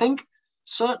 I think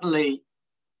certainly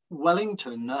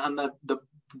Wellington and the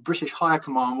British Higher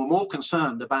Command were more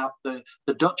concerned about the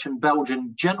Dutch and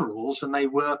Belgian generals than they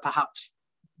were perhaps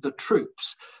the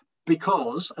troops,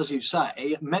 because, as you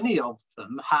say, many of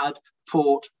them had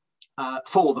fought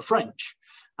for the French.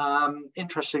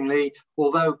 Interestingly,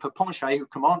 although Perponcher, who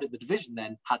commanded the division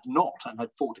then, had not and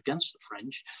had fought against the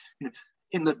French,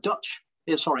 in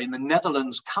the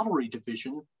Netherlands Cavalry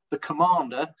Division,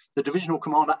 the divisional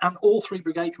commander, and all three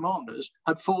brigade commanders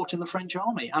had fought in the French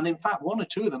army. And in fact, one or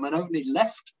two of them had only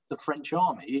left the French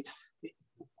army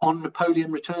on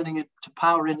Napoleon returning to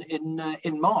power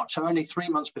in March. So only 3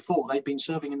 months before, they'd been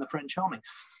serving in the French army.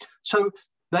 So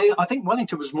I think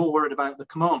Wellington was more worried about the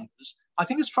commanders. I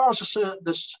think as far as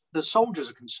the soldiers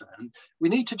are concerned, we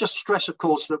need to just stress, of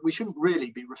course, that we shouldn't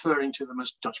really be referring to them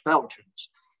as Dutch Belgians,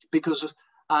 because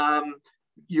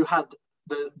you had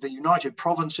the United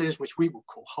Provinces, which we would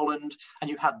call Holland, and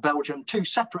you had Belgium, two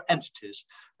separate entities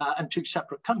and two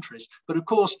separate countries. But of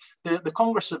course, the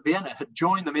Congress of Vienna had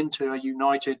joined them into a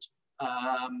united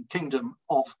kingdom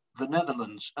of the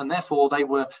Netherlands, and therefore they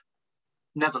were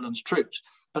Netherlands troops.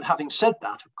 But having said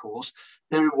that, of course,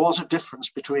 there was a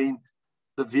difference between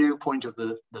the viewpoint of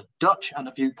the Dutch and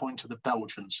the viewpoint of the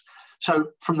Belgians. So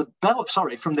from the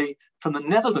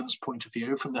Netherlands point of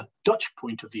view, from the Dutch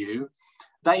point of view,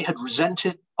 they had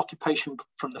resented occupation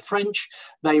from the French.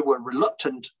 They were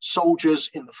reluctant soldiers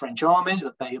in the French armies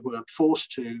that they were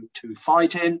forced to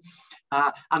fight in,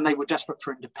 and they were desperate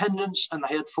for independence, and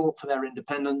they had fought for their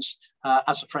independence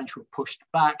as the French were pushed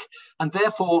back. And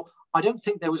therefore, I don't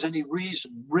think there was any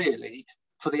reason really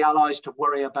for the Allies to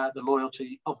worry about the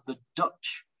loyalty of the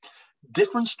Dutch.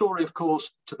 Different story, of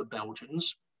course, to the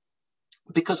Belgians,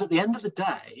 because at the end of the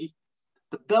day,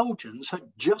 the Belgians had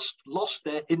just lost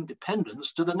their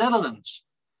independence to the Netherlands.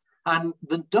 And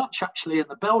the Dutch actually and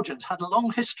the Belgians had a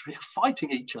long history of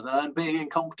fighting each other and being in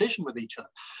competition with each other.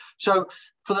 So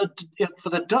for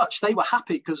the Dutch, they were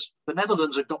happy because the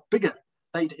Netherlands had got bigger.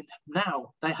 They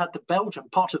had the Belgian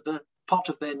part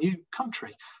of their new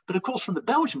country. But of course, from the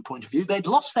Belgian point of view, they'd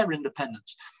lost their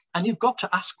independence. And you've got to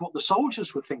ask what the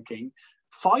soldiers were thinking,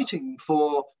 fighting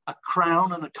for a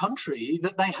crown and a country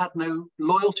that they had no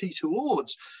loyalty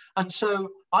towards. And so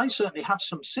I certainly have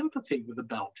some sympathy with the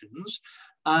Belgians.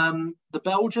 The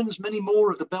Belgians, many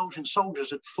more of the Belgian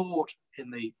soldiers had fought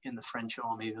in the French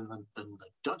army than the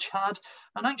Dutch had.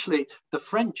 And actually, the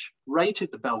French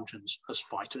rated the Belgians as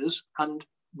fighters and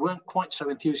weren't quite so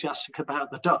enthusiastic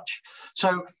about the Dutch.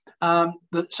 So,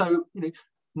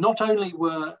 not only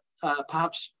were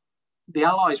perhaps the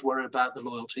Allies worried about the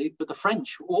loyalty, but the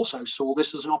French also saw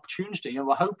this as an opportunity and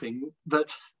were hoping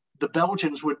that the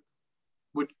Belgians would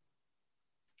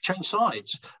change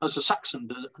sides, as the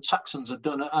Saxons had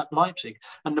done at Leipzig.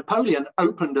 And Napoleon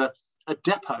opened a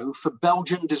depot for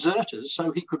Belgian deserters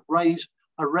so he could raise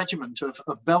a regiment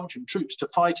of Belgian troops to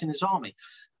fight in his army.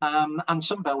 And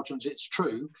some Belgians, it's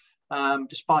true,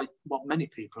 despite what many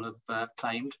people have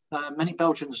claimed, many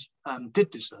Belgians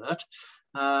did desert,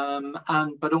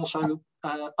 but also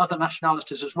other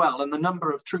nationalities as well. And the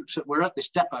number of troops that were at this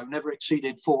depot never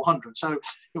exceeded 400. So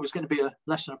it was going to be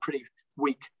less than a pretty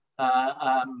weak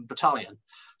battalion.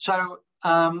 So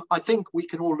I think we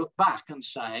can all look back and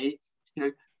say,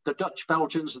 the Dutch,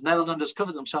 Belgians, the Netherlanders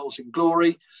covered themselves in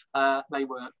glory. They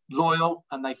were loyal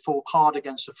and they fought hard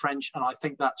against the French. And I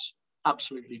think that's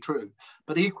absolutely true.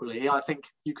 But equally, I think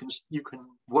you can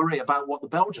worry about what the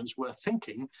Belgians were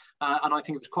thinking. And I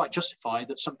think it was quite justified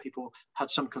that some people had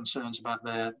some concerns about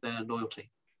their loyalty.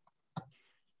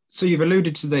 So you've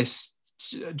alluded to this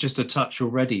just a touch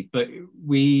already, but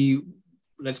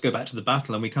let's go back to the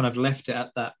battle, and we kind of left it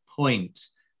at that point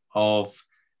of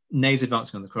Ney's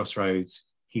advancing on the crossroads.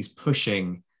 He's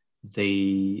pushing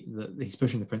the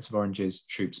Prince of Orange's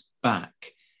troops back,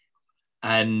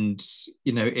 and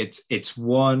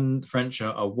the French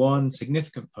are one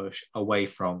significant push away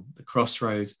from the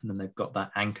crossroads, and then they've got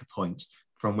that anchor point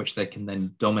from which they can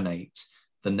then dominate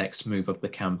the next move of the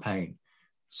campaign.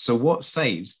 So what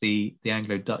saves the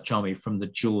Anglo-Dutch army from the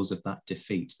jaws of that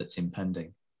defeat that's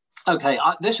impending? Okay,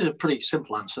 this is a pretty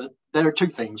simple answer. There are two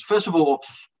things. First of all,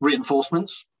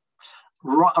 reinforcements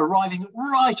arriving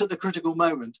right at the critical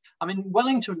moment. I mean,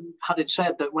 Wellington had it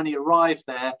said that when he arrived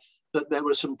there, that there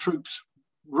were some troops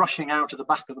rushing out of the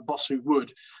back of the Bossu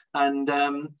Wood, and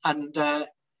the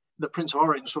Prince of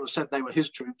Orange sort of said they were his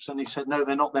troops, and he said no,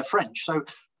 they're not, they're French. So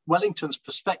Wellington's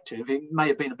perspective, it may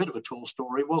have been a bit of a tall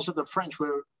story, was that the French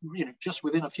were, just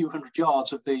within a few hundred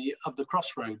yards of the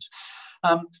crossroads.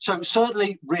 So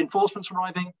certainly reinforcements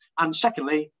arriving, and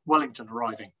secondly, Wellington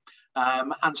arriving.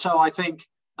 And so I think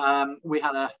we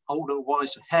had an older,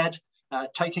 wiser head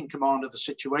taking command of the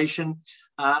situation,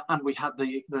 and we had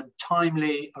the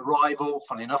timely arrival,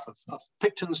 funny enough, of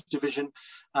Picton's division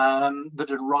that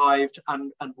had arrived,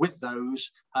 and with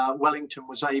those, Wellington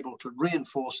was able to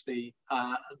reinforce the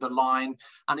line,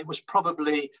 and it was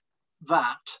probably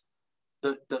that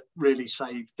really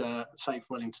saved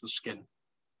Wellington's skin.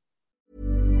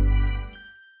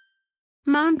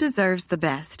 Mom deserves the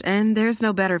best, and there's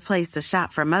no better place to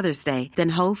shop for Mother's Day than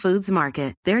Whole Foods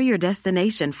Market. They're your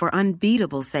destination for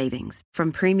unbeatable savings,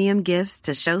 from premium gifts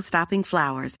to show-stopping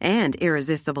flowers and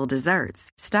irresistible desserts.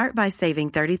 Start by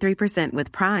saving 33%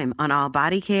 with Prime on all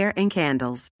body care and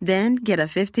candles. Then get a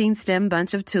 15-stem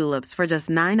bunch of tulips for just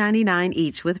 $9.99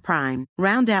 each with Prime.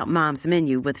 Round out Mom's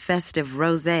menu with festive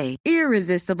rosé,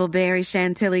 irresistible berry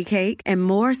chantilly cake, and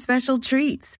more special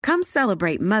treats. Come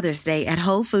celebrate Mother's Day at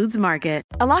Whole Foods Market.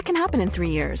 A lot can happen in 3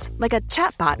 years, like a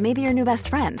chatbot may be your new best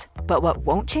friend. But what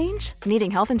won't change?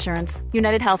 Needing health insurance.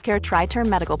 United Healthcare Tri-Term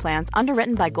Medical Plans,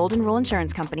 underwritten by Golden Rule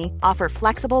Insurance Company, offer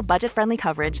flexible, budget-friendly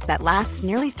coverage that lasts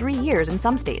nearly 3 years in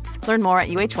some states. Learn more at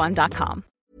uh1.com.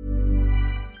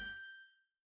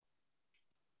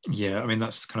 Yeah, I mean,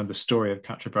 that's kind of the story of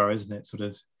Quatre, isn't it? Sort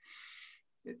of,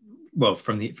 well,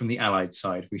 from the Allied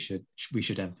side, we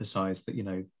should emphasize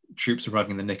that, troops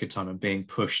arriving in the nick of time and being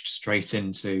pushed straight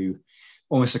into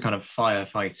almost a kind of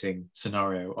firefighting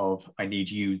scenario of I need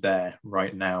you there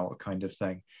right now kind of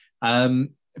thing.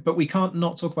 But we can't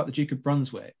not talk about the Duke of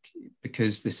Brunswick,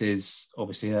 because this is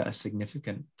obviously a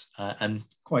significant and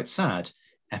quite sad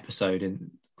episode in the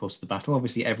course of the battle.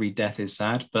 Obviously, every death is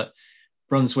sad, but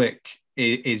Brunswick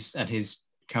is and his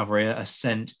cavalry are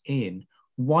sent in.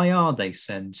 Why are they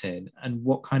sent in, and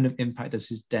what kind of impact does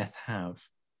his death have?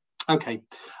 Okay,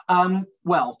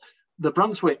 well, the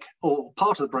Brunswick, or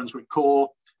part of the Brunswick Corps,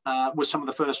 was some of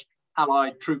the first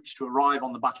Allied troops to arrive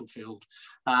on the battlefield,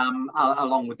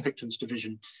 along with Picton's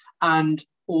division. And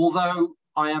although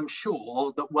I am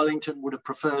sure that Wellington would have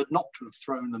preferred not to have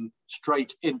thrown them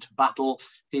straight into battle,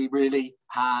 he really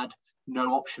had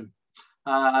no option.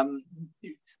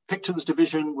 Picton's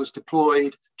division was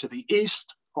deployed to the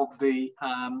east of the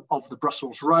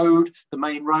Brussels road, the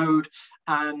main road,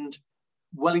 and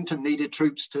Wellington needed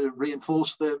troops to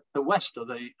reinforce the west of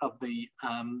the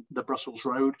Brussels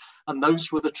road, and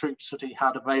those were the troops that he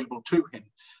had available to him.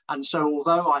 And so,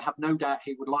 although I have no doubt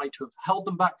he would like to have held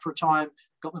them back for a time,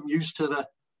 got them used to the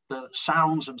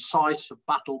sounds and sights of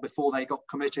battle before they got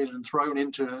committed and thrown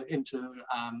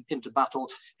into battle,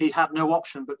 he had no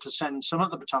option but to send some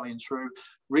of the battalions through,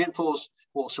 reinforced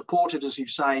or supported, as you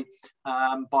say,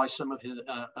 by some of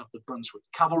the Brunswick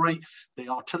cavalry. The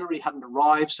artillery hadn't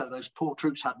arrived, so those poor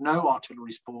troops had no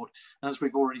artillery support. And as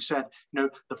we've already said,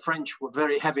 the French were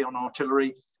very heavy on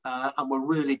artillery and were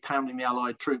really pounding the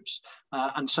Allied troops.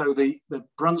 And so the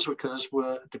Brunswickers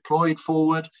were deployed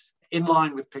forward in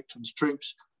line with Picton's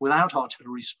troops, without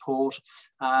artillery support,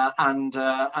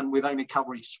 and with only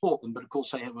cavalry to support them. But of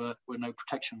course, they were no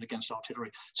protection against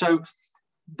artillery. So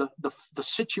the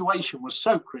situation was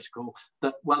so critical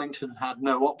that Wellington had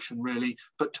no option really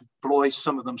but to deploy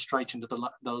some of them straight into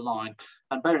the line.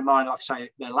 And bear in mind, like I say,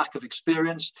 their lack of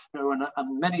experience,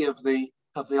 and many of the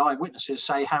eyewitnesses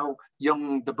say how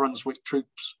young the Brunswick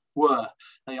troops were.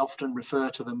 They often refer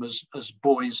to them as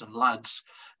boys and lads.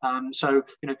 So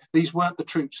these weren't the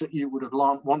troops that you would have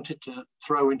wanted to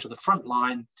throw into the front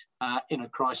line in a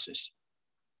crisis.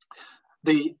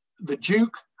 The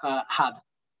Duke had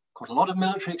quite a lot of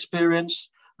military experience,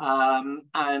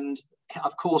 and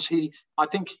of course I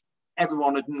think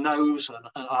everyone knows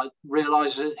and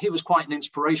realizes that he was quite an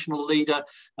inspirational leader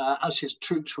as his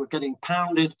troops were getting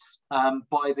pounded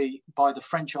by the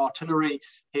French artillery.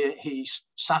 He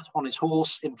sat on his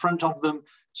horse in front of them,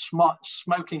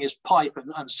 smoking his pipe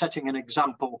and setting an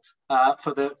example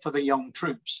for the young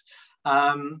troops.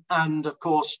 And of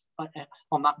course,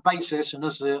 on that basis, and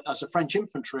as a French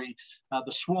infantry,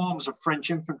 the swarms of French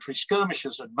infantry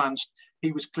skirmishers advanced,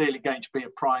 he was clearly going to be a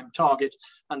prime target,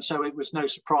 and so it was no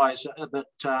surprise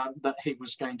that he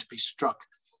was going to be struck.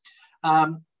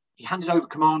 He handed over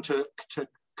command to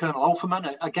Colonel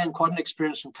Olferman, again quite an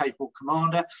experienced and capable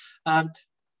commander,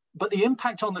 but the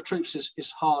impact on the troops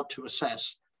is hard to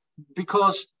assess,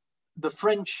 because the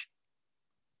French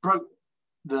broke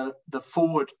the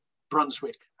forward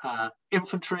Brunswick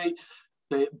infantry.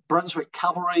 The Brunswick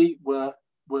cavalry were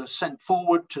sent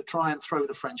forward to try and throw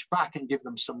the French back and give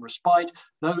them some respite.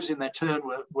 Those in their turn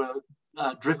were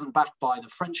driven back by the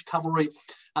French cavalry,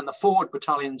 and the forward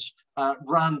battalions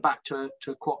ran back to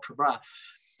Quatre.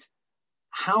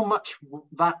 How much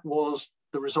that was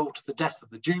the result of the death of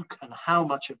the Duke, and how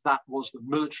much of that was the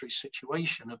military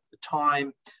situation of the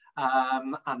time,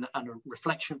 and a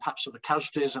reflection perhaps of the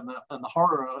casualties and the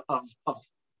horror of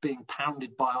being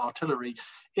pounded by artillery,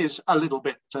 is a little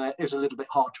bit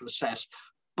hard to assess.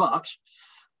 But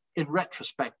in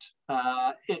retrospect,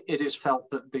 it is felt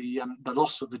that the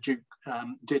loss of the Duke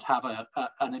did have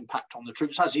an impact on the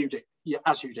troops, as you'd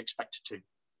expect it to.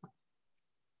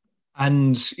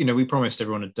 And we promised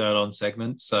everyone a D'Erlon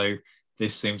segment, so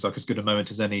this seems like as good a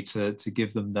moment as any to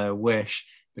give them their wish,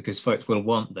 because folks will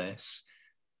want this.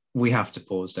 We have to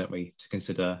pause, don't we, to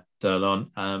consider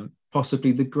D'Erlon.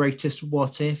 Possibly the greatest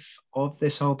what if of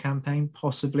this whole campaign.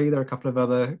 Possibly there are a couple of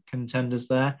other contenders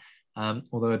there,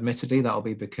 although admittedly that'll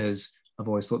be because I've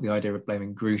always thought the idea of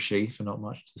blaming Grouchy for not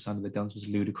much to the sound of the guns was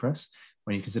ludicrous,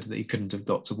 when you consider that he couldn't have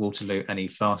got to Waterloo any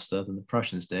faster than the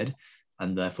Prussians did,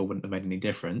 and therefore wouldn't have made any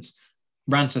difference.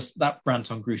 That rant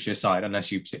on Grouchy aside,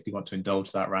 unless you particularly want to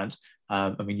indulge that rant,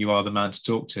 you are the man to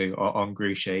talk to on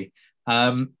Grouchy.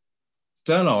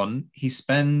 D'Erlon, he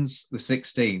spends the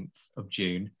 16th of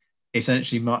June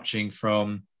essentially marching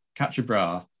from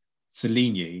Quatre to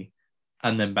Ligny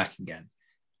and then back again.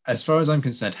 As far as I'm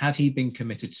concerned, had he been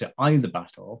committed to either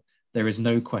battle, there is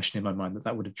no question in my mind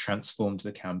that would have transformed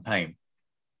the campaign.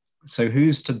 So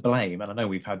who's to blame? And I know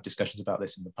we've had discussions about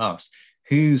this in the past.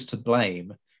 Who's to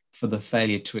blame for the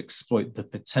failure to exploit the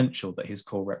potential that his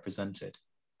corps represented?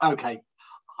 Okay,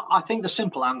 I think the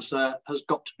simple answer has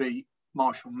got to be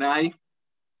Marshal Ney,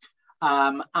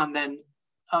 and then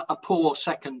a poor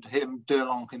second to him,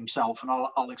 D'Erlon himself, and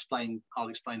I'll explain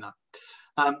that.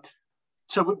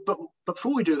 But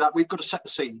before we do that, we've got to set the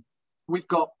scene. We've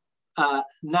got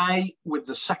Ney with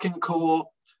the Second Corps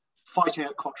fighting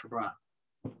at Quatre Bras.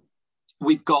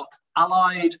 We've got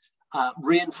Allied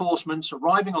reinforcements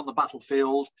arriving on the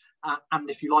battlefield, and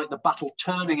if you like, the battle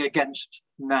turning against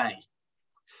Ney.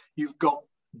 you've got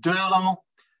D'Erlon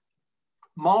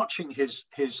marching his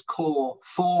corps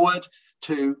forward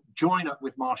to join up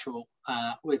with Marshal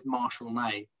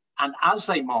Ney. And as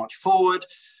they march forward,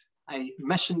 a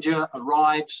messenger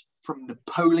arrives from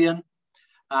Napoleon,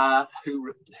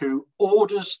 who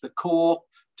orders the corps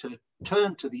to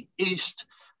turn to the east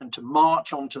and to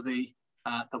march onto the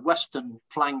western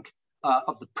flank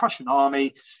of the Prussian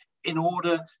army in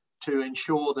order to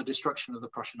ensure the destruction of the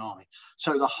Prussian army.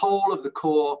 So the whole of the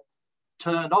corps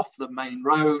turned off the main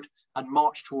road and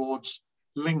marched towards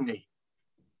Ligny.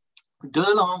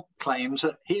 D'Erlon claims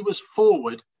that he was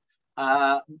forward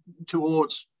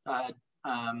towards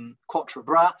Quatre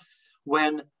Bras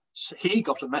when he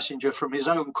got a messenger from his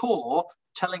own corps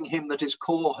telling him that his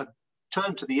corps had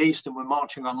turned to the east and were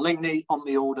marching on Ligny on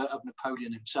the order of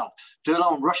Napoleon himself.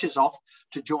 D'Erlon rushes off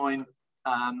to join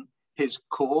his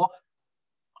corps,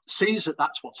 sees that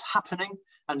that's what's happening,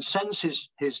 and sends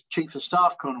his chief of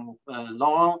staff, Colonel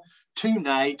Laurent, to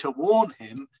Ney to warn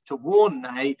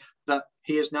Ney that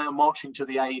he is now marching to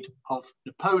the aid of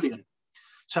Napoleon.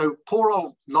 So poor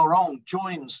old Laurent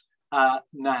joins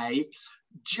Ney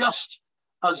just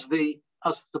as the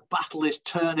battle is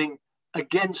turning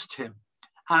against him.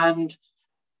 And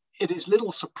it is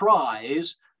little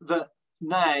surprise that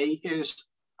Ney is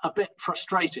a bit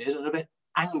frustrated and a bit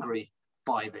angry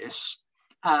by this.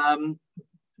 And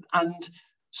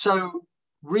so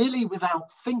really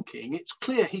without thinking, it's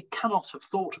clear he cannot have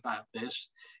thought about this.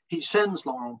 He sends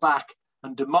Laurent back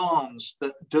and demands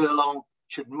that D'Erlon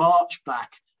should march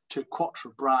back to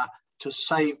Quatre Bras to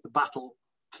save the battle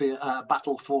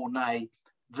for Ney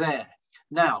there.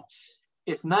 Now,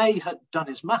 if Ney had done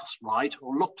his maths right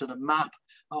or looked at a map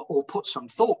or put some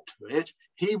thought to it,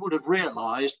 he would have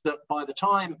realized that by the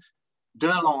time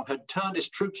D'Erlon had turned his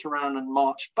troops around and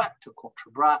marched back to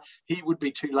Quatre Bras, he would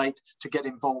be too late to get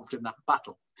involved in that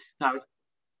battle. Now, it's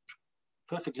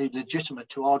perfectly legitimate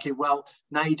to argue, well,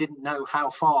 Ney didn't know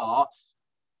how far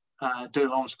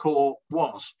D'Erlon's corps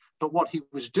was, but what he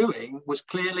was doing was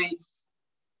clearly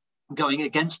going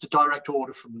against a direct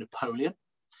order from Napoleon,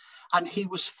 and he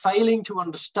was failing to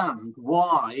understand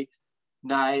why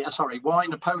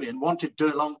Napoleon wanted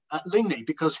D'Erlon at Ligny,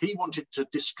 because he wanted to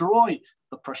destroy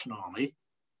the Prussian army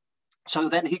so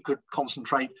then he could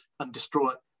concentrate and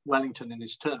destroy Wellington in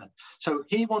his turn. So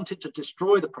he wanted to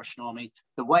destroy the Prussian army.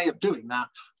 The way of doing that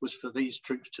was for these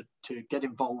troops to get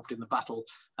involved in the battle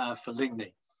for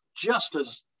Ligny. Just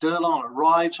as D'Erlon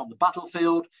arrives on the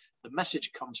battlefield, the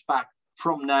message comes back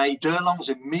from Ney, D'Erlon's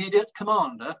immediate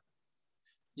commander: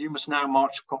 you must now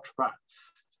march to Quatre Bras.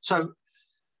 So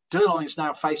D'Erlon is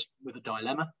now faced with a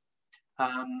dilemma.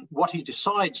 What he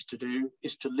decides to do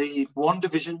is to leave one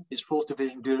division, his 4th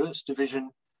Division, Duras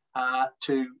Division,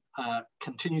 to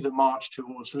continue the march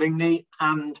towards Ligny,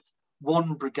 and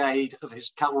one brigade of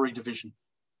his cavalry division.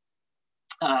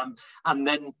 And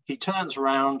then he turns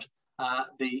around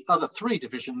the other 3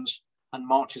 divisions and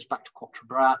marches back to Quatre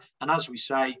Bras. And as we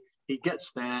say, he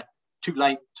gets there too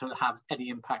late to have any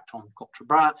impact on Quatre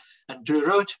Bras. And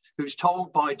Durout, who's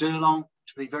told by D'Erlon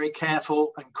to be very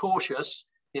careful and cautious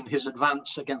in his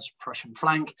advance against the Prussian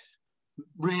flank,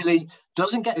 really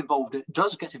does get involved in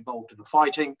the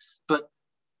fighting, but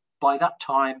by that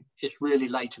time it's really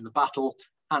late in the battle,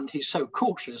 and he's so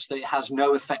cautious that it has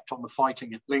no effect on the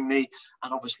fighting at Ligny.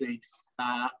 And obviously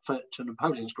to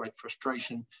Napoleon's great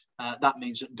frustration, that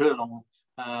means that D'Erlon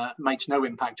makes no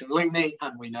impact at Ligny,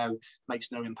 and we know makes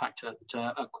no impact at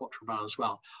Quatre Bras as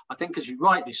well. I think, as you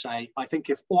rightly say, I think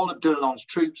if all of D'Erlon's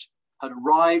troops had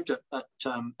arrived at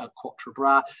Quatre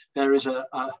Bras, there is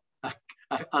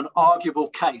an arguable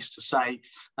case to say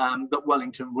that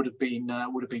Wellington would have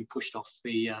been pushed off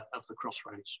the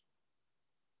crossroads.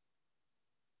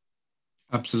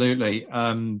 Absolutely.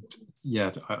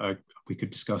 We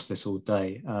could discuss this all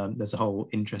day. There's a whole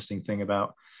interesting thing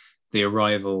about the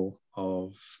arrival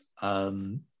of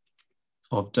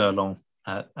D'Erlon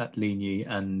at Ligny,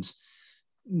 and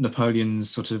Napoleon's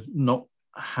sort of not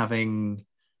having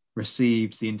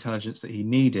received the intelligence that he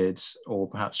needed, or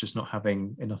perhaps just not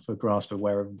having enough of a grasp of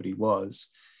where everybody was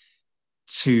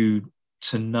to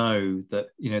know that,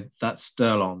 that's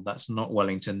D'Erlon, that's not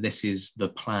Wellington, this is the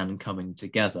plan coming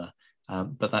together.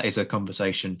 But that is a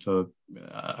conversation for,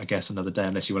 I guess, another day,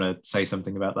 unless you want to say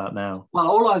something about that now. Well,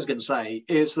 all I was going to say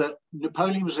is that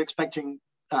Napoleon was expecting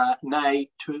Ney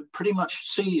to pretty much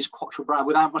seize Quatre Bras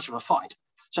without much of a fight.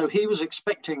 So he was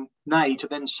expecting Ney to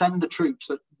then send the troops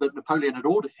that Napoleon had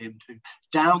ordered him to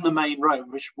down the main road,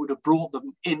 which would have brought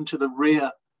them into the rear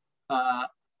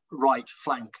right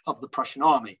flank of the Prussian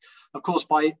army. Of course,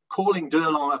 by calling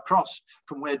D'Erlon across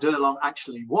from where D'Erlon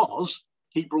actually was,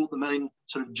 he brought them in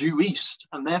sort of due east,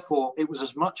 and therefore it was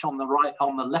as much on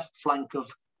the left flank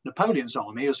of Napoleon's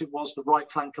army as it was the right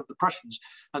flank of the Prussians.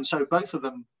 And so both of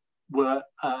them were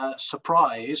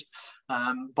surprised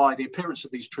by the appearance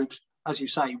of these troops, as you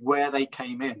say, where they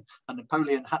came in. And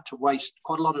Napoleon had to waste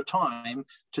quite a lot of time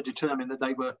to determine that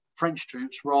they were French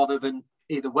troops rather than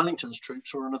either Wellington's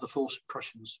troops or another force of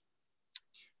Prussians.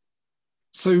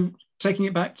 So taking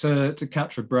it back to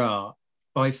Quatre,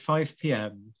 by 5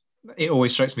 p.m., it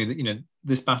always strikes me that, you know,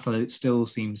 this battle, it still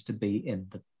seems to be in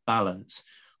the balance.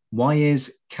 Why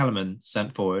is Kellerman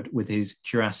sent forward with his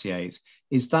cuirassiers?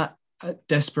 Is that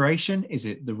desperation? Is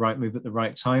it the right move at the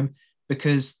right time?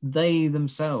 Because they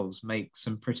themselves make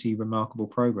some pretty remarkable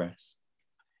progress.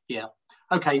 Yeah.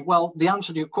 Okay. Well, the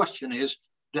answer to your question is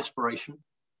desperation.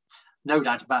 No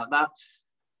doubt about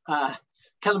that.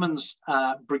 Kellerman's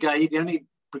brigade, the only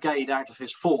brigade out of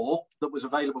his 4 that was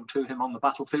available to him on the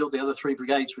battlefield, the other 3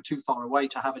 brigades were too far away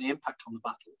to have any impact on the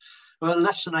battle, were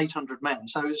less than 800 men.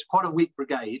 So it's quite a weak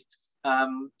brigade,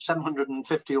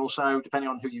 750 or so, depending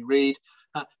on who you read.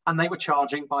 And they were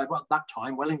charging by, well, that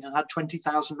time, Wellington had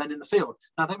 20,000 men in the field.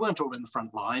 Now, they weren't all in the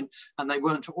front line, and they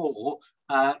weren't all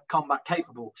combat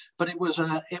capable, but it was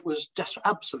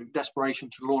absolute desperation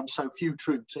to launch so few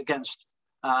troops against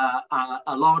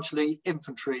a largely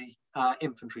infantry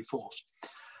force.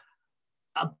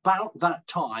 About that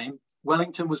time,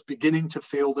 Wellington was beginning to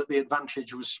feel that the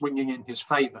advantage was swinging in his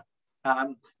favour.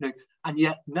 And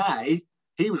yet Ney,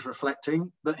 he was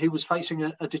reflecting that he was facing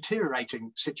a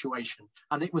deteriorating situation.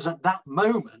 And it was at that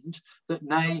moment that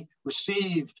Ney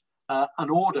received an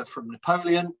order from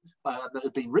Napoleon that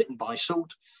had been written by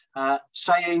Soult,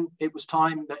 saying it was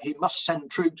time that he must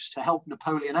send troops to help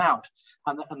Napoleon out.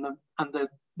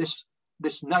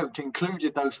 This note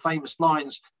included those famous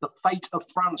lines, "The fate of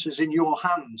France is in your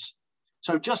hands."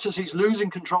 So just as he's losing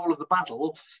control of the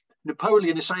battle,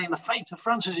 Napoleon is saying, the fate of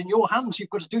France is in your hands, you've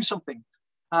got to do something.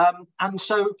 And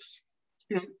so,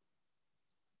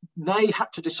 Ney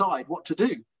had to decide what to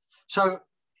do. So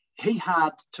he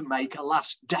had to make a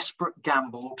last desperate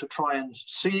gamble to try and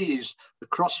seize the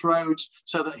crossroads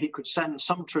so that he could send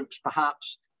some troops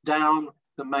perhaps down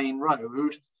the main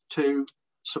road to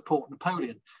support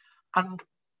Napoleon. And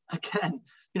again,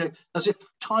 as if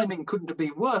timing couldn't have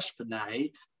been worse for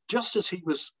Ney, just as he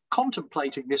was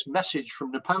contemplating this message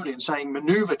from Napoleon saying,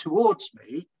 "Maneuver towards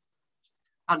me,"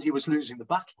 and he was losing the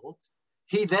battle,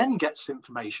 he then gets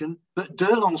information that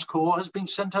d'Erlon's corps has been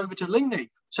sent over to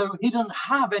Ligny. So he doesn't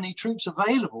have any troops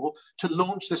available to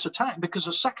launch this attack because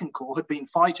the Second Corps had been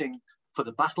fighting for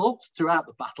the battle, throughout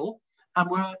the battle, and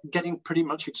were getting pretty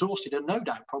much exhausted and no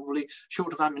doubt probably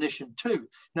short of ammunition too.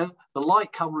 The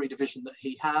light cavalry division that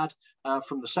he had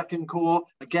from the Second Corps,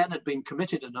 again, had been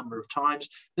committed a number of times.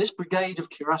 This brigade of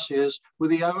cuirassiers were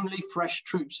the only fresh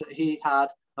troops that he had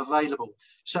available.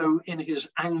 So in his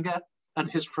anger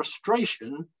and his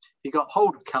frustration, he got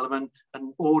hold of Kellerman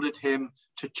and ordered him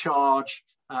to charge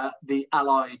the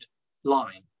Allied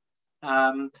line.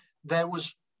 There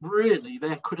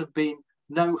could have been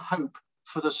no hope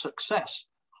for the success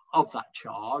of that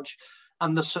charge.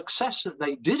 And the success that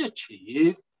they did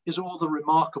achieve is all the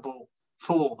remarkable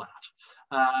for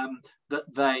that.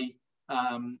 That they,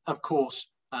 of course,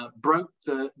 broke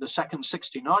the 2nd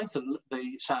 69th,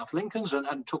 the South Lincolns,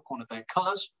 and took one of their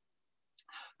colours.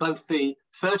 Both the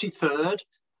 33rd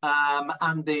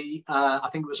and the, I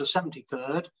think it was the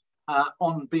 73rd,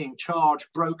 on being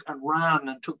charged, broke and ran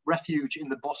and took refuge in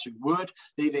the Bossu Wood,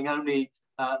 leaving only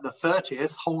the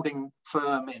 30th holding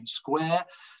firm in square.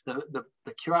 The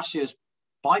cuirassiers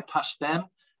bypassed them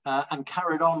and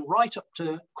carried on right up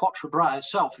to Quatre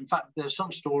itself. In fact, there's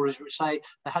some stories which say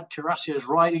they had cuirassiers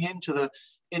riding into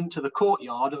the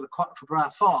courtyard of the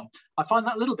Quatre farm. I find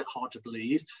that a little bit hard to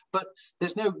believe, but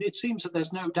it seems that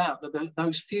there's no doubt that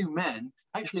those few men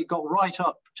actually got right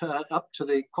up to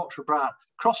the Quatre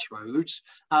crossroads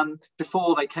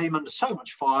before they came under so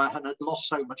much fire and had lost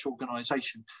so much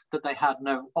organisation that they had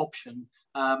no option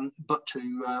but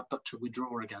to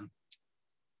withdraw again.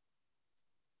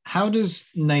 How does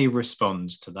Ney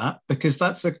respond to that? Because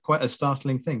that's quite a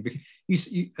startling thing.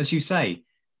 Because as you say,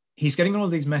 he's getting all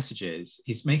of these messages.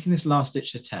 He's making this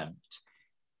last-ditch attempt.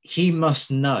 He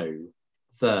must know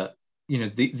that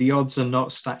the odds are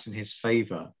not stacked in his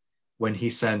favour when he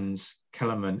sends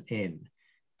Kellerman in,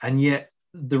 and yet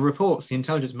the reports, the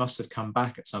intelligence must have come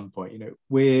back at some point.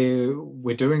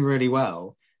 We're doing really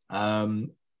well.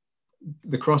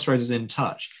 The crossroads is in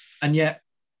touch, and yet,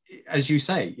 as you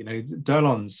say,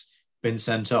 d'Erlon's been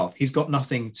sent off. He's got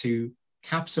nothing to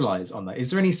capitalize on that.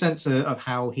 Is there any sense of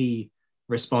how he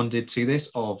responded to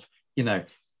this? Of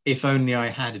if only I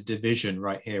had a division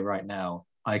right here, right now,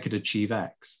 I could achieve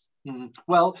X?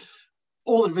 Well,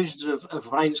 all the divisions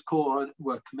of Ray's Corps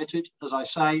were committed, as I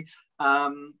say.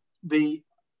 The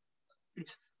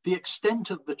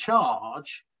extent of the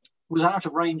charge was out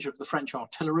of range of the French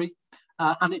artillery,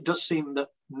 and it does seem that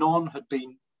none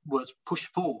was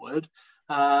pushed forward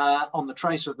on the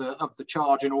trace of the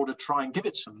charge in order to try and give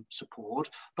it some support.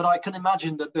 But I can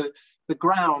imagine that the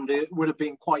ground, it would have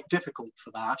been quite difficult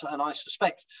for that, and I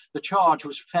suspect the charge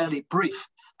was fairly brief.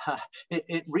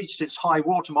 It reached its high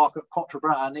watermark at Quatre,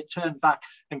 and it turned back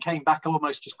and came back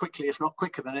almost as quickly, if not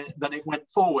quicker, than it went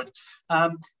forward.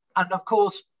 And of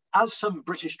course, as some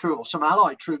British troops or some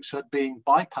Allied troops had been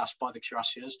bypassed by the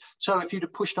cuirassiers, so if you'd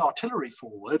have pushed artillery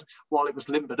forward while it was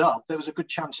limbered up, there was a good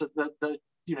chance that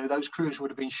those crews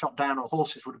would have been shot down, or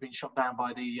horses would have been shot down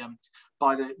by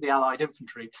the Allied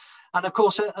infantry. And of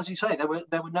course, as you say, there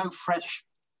were no fresh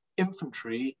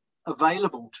infantry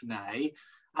available to Ney,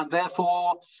 and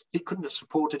therefore he couldn't have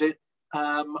supported it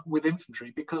with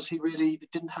infantry because he really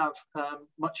didn't have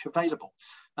much available.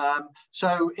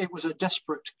 So it was a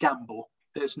desperate gamble.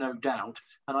 There's no doubt,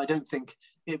 and I don't think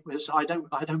it was. I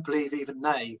don't believe even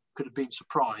Ney could have been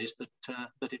surprised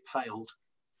that it failed.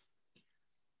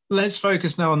 Let's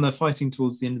focus now on the fighting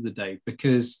towards the end of the day,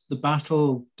 because the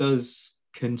battle does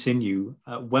continue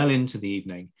well into the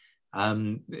evening.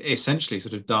 Essentially,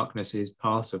 sort of darkness is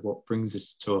part of what brings it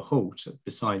to a halt,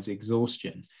 besides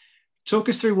exhaustion. Talk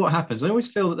us through what happens. I always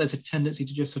feel that there's a tendency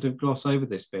to just sort of gloss over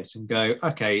this bit and go,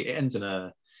 okay, it ends in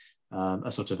a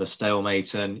sort of a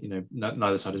stalemate, and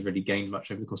neither side has really gained much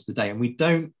over the course of the day, and we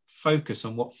don't focus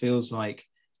on what feels like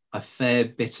a fair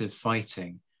bit of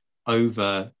fighting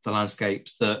over the landscape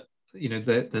that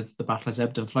the battle has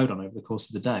ebbed and flowed on over the course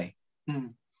of the day.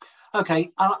 Okay,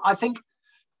 I think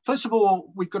first of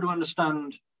all we've got to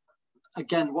understand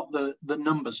again what the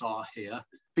numbers are here,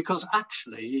 because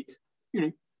actually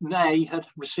Ney had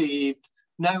received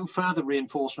no further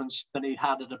reinforcements than he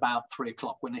had at about 3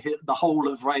 o'clock, when the whole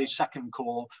of Ray's Second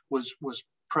Corps was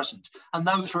present, and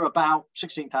those were about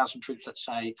 16,000 troops, let's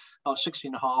say, or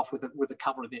 16.5 with the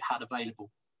cavalry that it had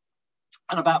available,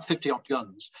 and about 50 odd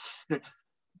guns.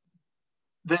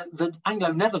 The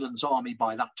Anglo-Netherlands army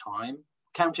by that time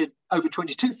counted over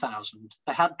 22,000.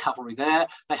 They had cavalry there.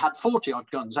 They had 40 odd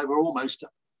guns. They were almost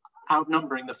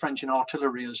outnumbering the French in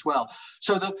artillery as well.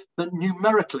 So that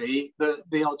numerically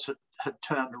the odds had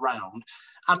turned around.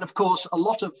 And of course,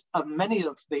 many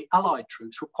of the Allied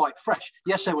troops were quite fresh.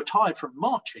 Yes, they were tired from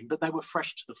marching, but they were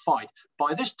fresh to the fight.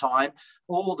 By this time,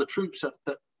 all the troops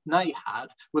that Ney had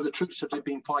were the troops that had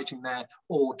been fighting there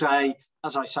all day.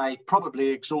 As I say, probably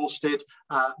exhausted,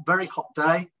 very hot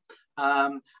day,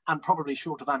 and probably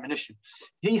short of ammunition.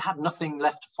 He had nothing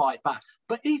left to fight back.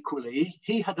 But equally,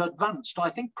 he had advanced. I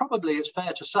think probably it's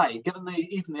fair to say, given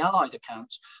even the Allied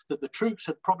accounts, that the troops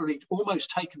had probably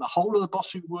almost taken the whole of the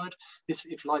Bossu Wood, this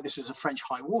is a French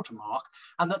high water mark,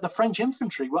 and that the French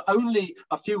infantry were only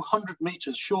a few hundred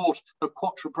meters short of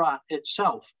Quatre Bras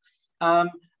itself.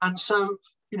 And so,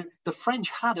 the French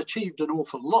had achieved an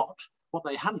awful lot. What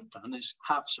they hadn't done is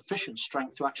have sufficient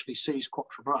strength to actually seize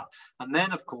Quatre Bras. And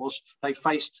then, of course, they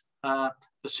faced the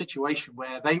situation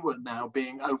where they were now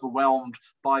being overwhelmed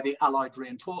by the Allied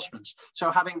reinforcements.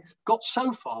 So having got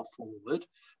so far forward,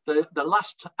 the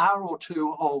last hour or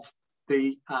two of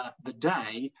the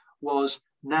day was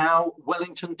now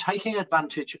Wellington taking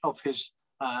advantage of his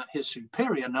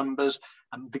superior numbers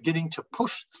and beginning to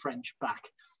push the French back.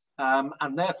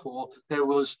 And therefore, there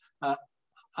was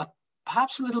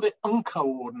perhaps a little bit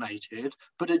uncoordinated,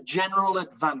 but a general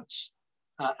advance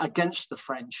against the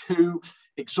French, who,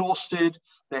 exhausted,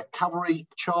 their cavalry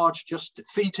charge just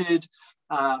defeated,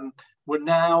 were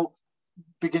now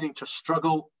beginning to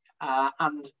struggle.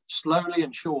 And slowly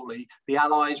and surely, the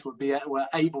Allies were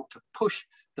able to push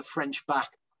the French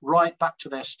right back to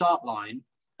their start line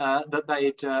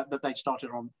that they'd started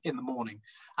on in the morning.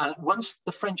 And once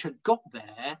the French had got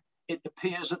there, it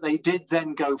appears that they did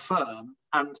then go firm,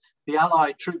 and the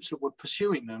Allied troops that were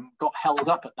pursuing them got held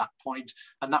up at that point,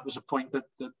 and that was a point that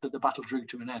the battle drew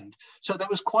to an end. So there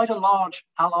was quite a large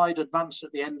Allied advance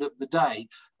at the end of the day,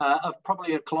 of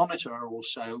probably 1 kilometre or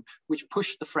so, which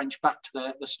pushed the French back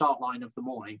to the start line of the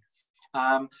morning.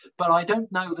 But I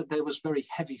don't know that there was very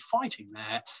heavy fighting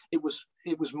there. It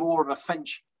was more of a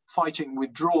French fighting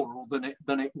withdrawal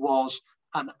than it was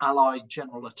an Allied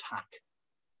general attack.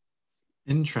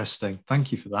 Interesting.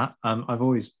 Thank you for that. I've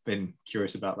always been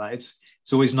curious about that. It's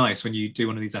always nice when you do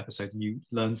one of these episodes and you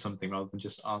learn something rather than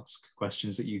just ask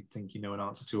questions that you think you know an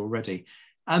answer to already.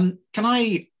 Can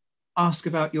I ask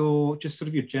about your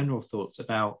general thoughts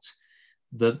about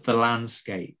the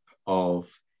landscape of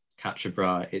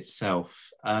Quatre itself.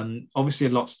 Obviously, a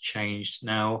lot's changed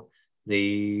now.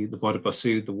 The Bois de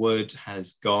Bossu, the wood,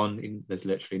 has gone. There's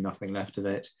literally nothing left of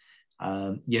it.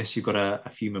 Yes, you've got a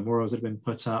few memorials that have been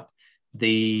put up.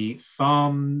 The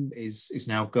farm is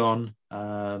now gone.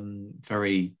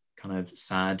 Very kind of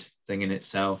sad thing in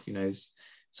itself.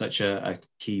 Such a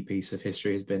key piece of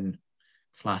history has been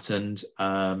flattened.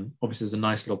 Obviously, there's a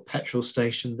nice little petrol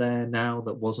station there now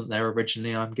that wasn't there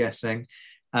originally, I'm guessing.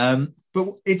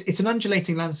 But it's an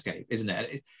undulating landscape, isn't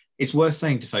it? It's worth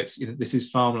saying to folks, this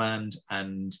is farmland,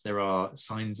 and there are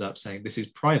signs up saying this is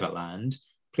private land.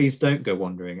 Please don't go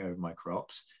wandering over my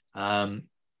crops.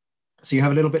 So you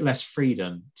have a little bit less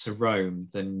freedom to roam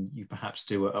than you perhaps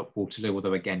do at Waterloo,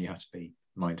 although again, you have to be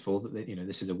mindful that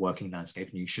this is a working landscape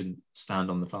and you shouldn't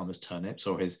stand on the farmer's turnips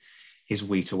or his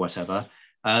wheat or whatever.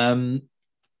 But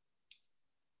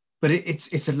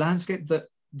it's a landscape that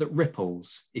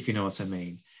ripples, if you know what I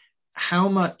mean. How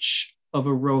much of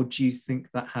a role do you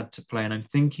think that had to play? And I'm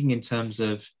thinking in terms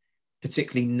of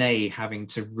particularly Ney having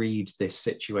to read this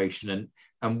situation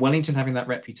and Wellington having that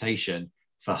reputation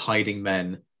for hiding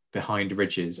men behind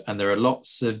ridges. And there are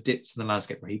lots of dips in the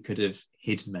landscape where he could have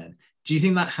hid men. Do you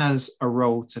think that has a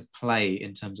role to play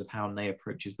in terms of how Ney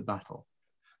approaches the battle?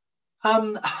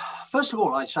 First of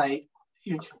all, I'd say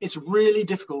it's really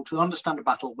difficult to understand a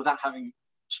battle without having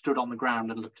stood on the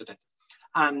ground and looked at it.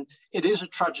 And it is a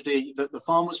tragedy that the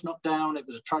farm was knocked down. It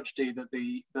was a tragedy that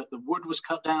the wood was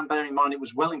cut down, bearing in mind it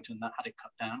was Wellington that had it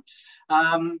cut down.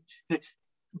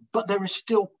 But there is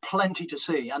still plenty to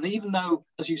see. And even though,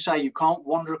 as you say, you can't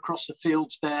wander across the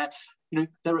fields there,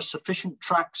 there are sufficient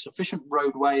tracks, sufficient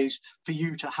roadways for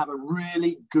you to have a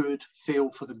really good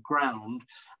feel for the ground,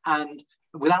 and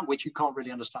without which you can't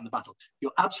really understand the battle.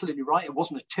 You're absolutely right. It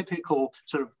wasn't a typical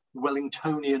sort of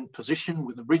Wellingtonian position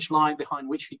with a ridgeline behind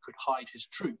which he could hide his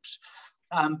troops.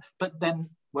 But then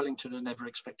Wellington had never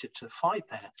expected to fight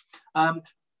there.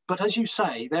 But as you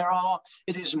say,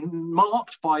 it is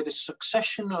marked by this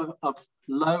succession of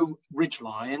low ridge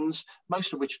lines,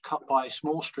 most of which are cut by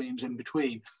small streams in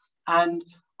between. And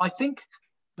I think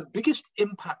the biggest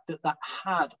impact that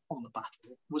had on the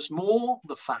battle was more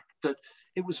the fact that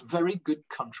it was very good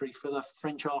country for the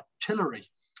French artillery,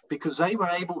 because they were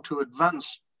able to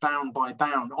advance bound by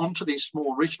bound onto these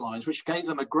small ridge lines, which gave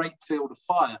them a great field of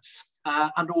fire.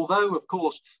 And although, of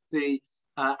course, the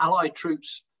Allied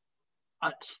troops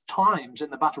at times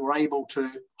in the battle were able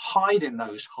to hide in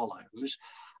those hollows,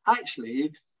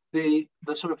 actually the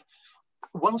sort of,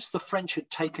 once the French had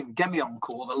taken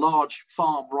Gemiancourt, the large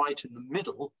farm right in the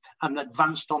middle, and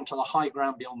advanced onto the high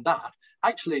ground beyond that,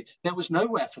 actually there was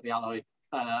nowhere for the Allied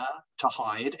to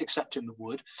hide except in the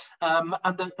wood. And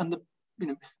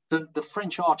the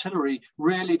French artillery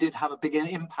really did have a big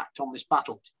impact on this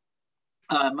battle.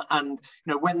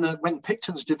 When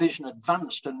Picton's division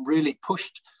advanced and really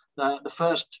pushed the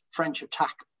first French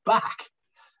attack back,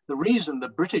 the reason the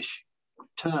British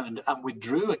turned and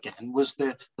withdrew again was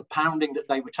the pounding that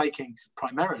they were taking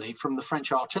primarily from the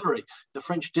French artillery.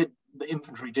 The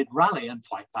infantry did rally and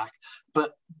fight back,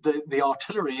 but the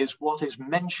artillery is what is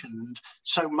mentioned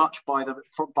so much by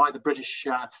the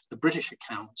British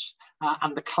accounts,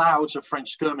 and the clouds of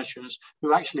French skirmishers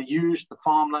who actually used the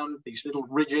farmland, these little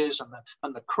ridges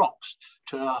and the crops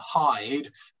to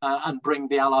hide and bring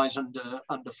the Allies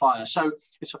under fire. So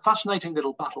it's a fascinating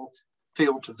little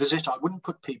battlefield to visit. I wouldn't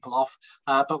put people off,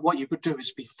 but what you could do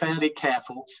is be fairly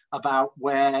careful about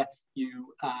where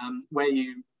you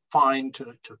find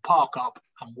to park up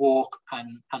and walk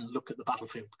and look at the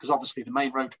battlefield, because obviously the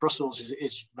main road to Brussels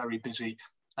is very busy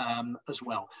as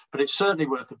well. But it's certainly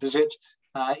worth a visit.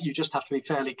 You just have to be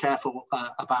fairly careful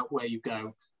about where you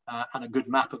go, and a good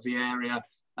map of the area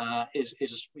is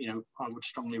I would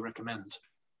strongly recommend.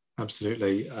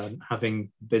 Absolutely.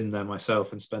 Having been there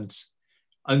myself and spent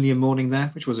only a morning there,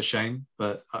 which was a shame,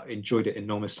 but I enjoyed it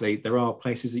enormously. There are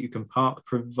places that you can park,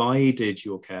 provided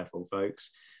you're careful, folks.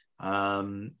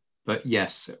 But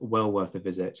yes, well worth a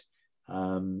visit.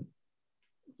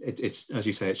 It's, as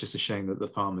you say, it's just a shame that the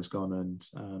farm has gone.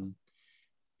 And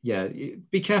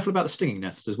be careful about the stinging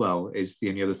nettles as well, is the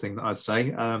only other thing that I'd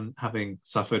say. Having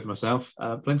suffered myself,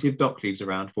 plenty of dock leaves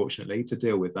around, fortunately, to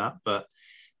deal with that. But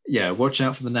yeah, watch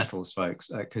out for the nettles, folks,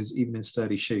 because even in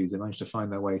sturdy shoes, they manage to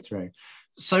find their way through.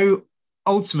 So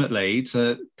ultimately,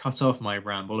 to cut off my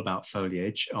ramble about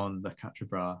foliage on the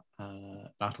Quatre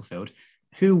battlefield,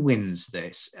 who wins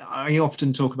this? I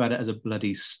often talk about it as a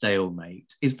bloody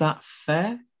stalemate. Is that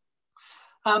fair?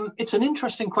 It's an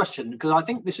interesting question, because I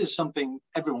think this is something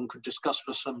everyone could discuss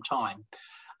for some time.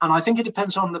 And I think it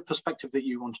depends on the perspective that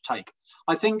you want to take.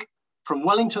 I think from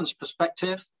Wellington's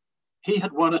perspective, he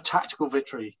had won a tactical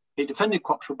victory He defended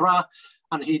Quatre Bras,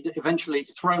 and he'd eventually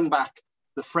thrown back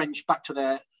the French back to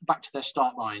their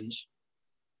start lines.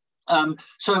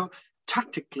 So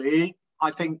tactically,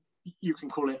 I think you can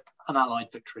call it an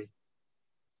Allied victory.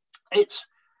 It's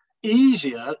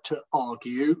easier to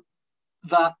argue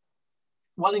that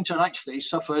Wellington actually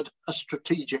suffered a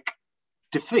strategic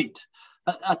defeat.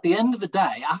 At the end of the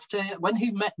day, when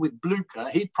he met with Blucher,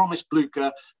 he promised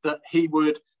Blucher that he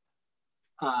would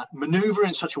maneuver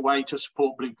in such a way to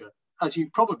support Blucher. As you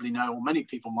probably know, or many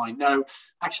people might know,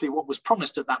 actually what was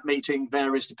promised at that meeting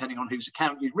varies depending on whose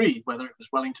account you read, whether it was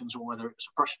Wellington's or whether it was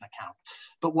a Prussian account.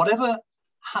 But whatever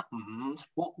happened,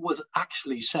 what was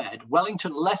actually said,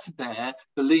 Wellington left there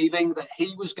believing that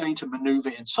he was going to maneuver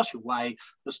in such a way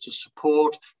as to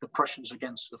support the Prussians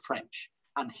against the French.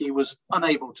 And he was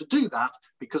unable to do that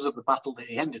because of the battle that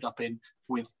he ended up in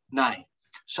with Ney.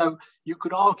 So you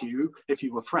could argue, if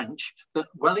you were French, that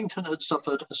Wellington had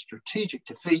suffered a strategic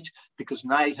defeat because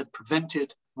Ney had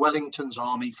prevented Wellington's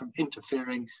army from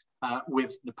interfering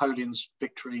with Napoleon's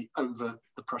victory over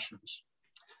the Prussians.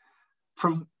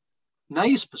 From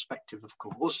Ney's perspective, of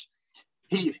course,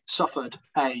 he suffered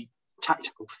a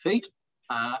tactical defeat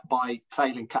by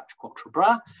failing capture Quatre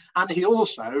Bras, and he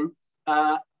also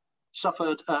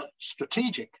suffered a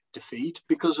strategic defeat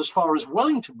because, as far as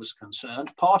Wellington was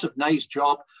concerned, part of Ney's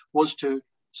job was to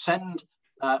send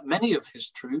many of his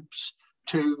troops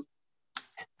to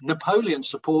Napoleon's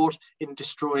support in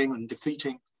destroying and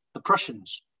defeating the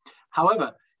Prussians.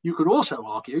 However, you could also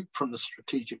argue from the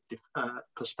strategic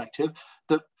perspective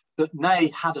that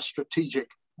Ney had a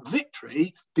strategic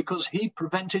victory because he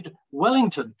prevented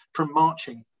Wellington from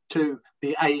marching to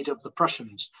the aid of the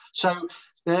Prussians. So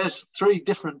there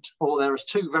are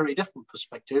two very different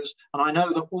perspectives, and I know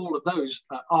that all of those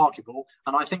are arguable,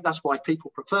 and I think that's why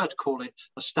people prefer to call it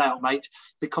a stalemate,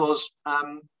 because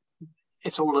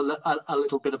it's all a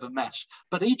little bit of a mess.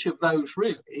 But each of those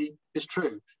really is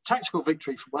true. Tactical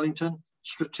victory for Wellington,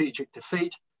 strategic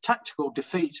defeat, tactical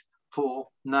defeat for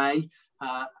Ney,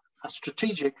 a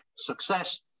strategic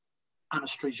success, and a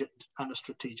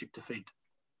strategic defeat.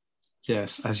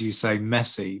 Yes, as you say,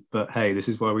 messy, but hey, this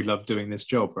is why we love doing this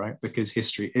job, right? Because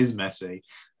history is messy.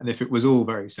 And if it was all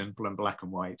very simple and black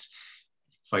and white,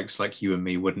 folks like you and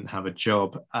me wouldn't have a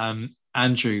job.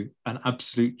 Andrew, an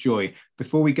absolute joy.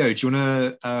 Before we go, do you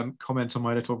want to comment on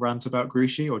my little rant about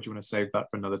Grouchy, or do you want to save that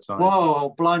for another time?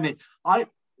 Whoa, blimey.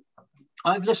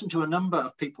 I've listened to a number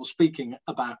of people speaking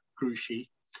about Grouchy.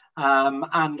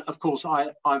 And of course,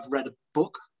 I've read a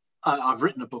book. I've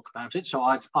written a book about it, so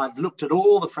I've looked at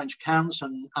all the French accounts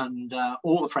and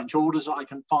all the French orders that I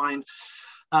can find.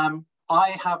 I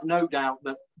have no doubt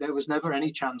that there was never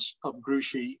any chance of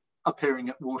Grouchy appearing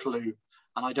at Waterloo,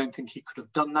 and I don't think he could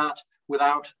have done that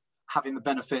without having the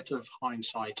benefit of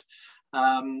hindsight.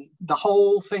 The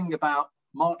whole thing about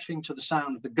marching to the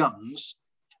sound of the guns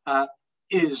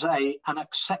is an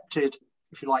accepted,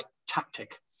 if you like,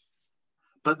 tactic.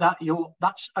 But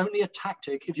that's only a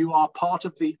tactic if you are part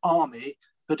of the army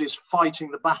that is fighting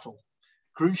the battle.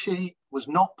 Grouchy was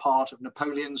not part of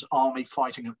Napoleon's army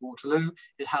fighting at Waterloo.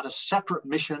 It had a separate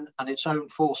mission and its own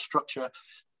force structure.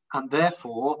 And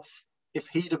therefore, if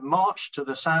he'd have marched to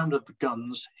the sound of the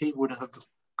guns, he would have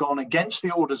gone against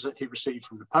the orders that he received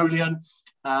from Napoleon,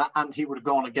 and he would have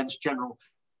gone against general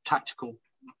tactical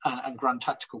and grand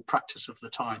tactical practice of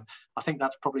the time. I think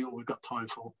that's probably all we've got time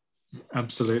for.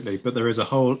 Absolutely, but there is a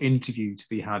whole interview to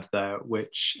be had there,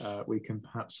 which we can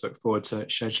perhaps look forward to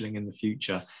scheduling in the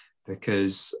future,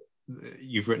 because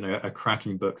you've written a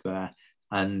cracking book there,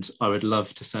 and I would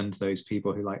love to send those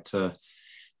people who like to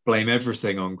blame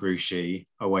everything on Grouchy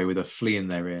away with a flea in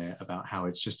their ear about how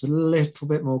it's just a little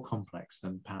bit more complex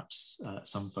than perhaps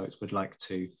some folks would like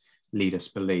to lead us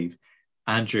believe.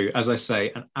 Andrew, as I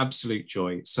say, an absolute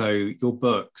joy. So your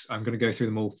books, I'm going to go through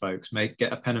them all, folks.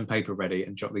 Get a pen and paper ready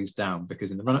and jot these down,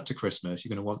 because in the run up to Christmas, you're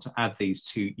going to want to add these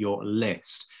to your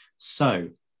list. So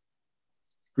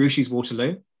Grouchy's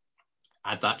Waterloo,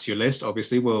 add that to your list.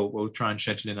 Obviously, we'll try and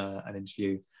schedule in an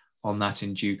interview on that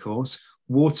in due course.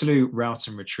 Waterloo, Rout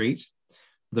and Retreat.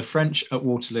 The French at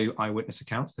Waterloo Eyewitness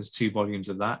Accounts, there's 2 volumes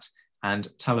of that. And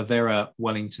Talavera,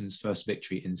 Wellington's First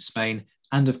Victory in Spain.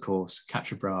 And of course,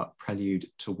 Quatre Bras, Prelude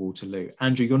to Waterloo.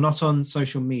 Andrew, you're not on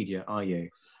social media, are you?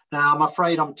 No, I'm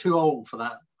afraid I'm too old for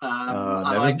that.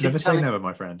 Never say never,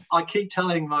 my friend. I keep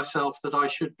telling myself that I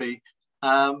should be,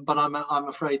 but I'm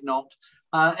afraid not.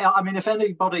 I mean, if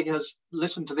anybody has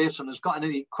listened to this and has got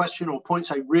any question or points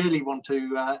they really want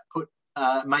to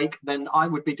make, then I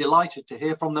would be delighted to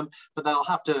hear from them. But they'll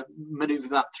have to manoeuvre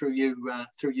that through you,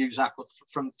 Zach,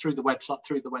 through the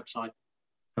website.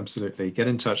 Absolutely. Get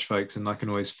in touch, folks, and I can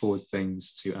always forward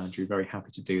things to Andrew. Very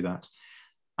happy to do that.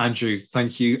 Andrew,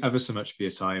 thank you ever so much for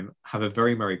your time. Have a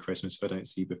very Merry Christmas if I don't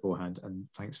see you beforehand, and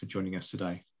thanks for joining us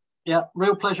today. Yeah,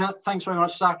 real pleasure. Thanks very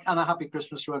much, Zach, and a happy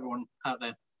Christmas to everyone out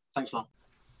there. Thanks a lot.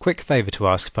 Quick favour to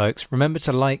ask, folks. Remember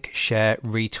to like, share,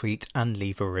 retweet, and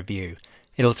leave a review.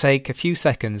 It'll take a few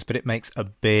seconds, but it makes a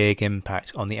big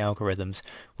impact on the algorithms,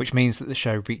 which means that the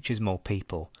show reaches more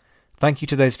people. Thank you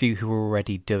to those of you who are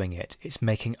already doing it. It's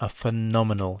making a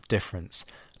phenomenal difference.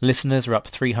 Listeners are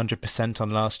up 300% on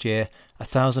last year,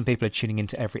 1,000 people are tuning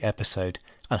into every episode,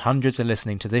 and hundreds are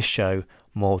listening to this show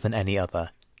more than any other.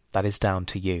 That is down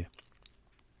to you.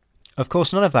 Of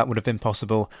course, none of that would have been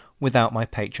possible without my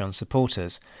Patreon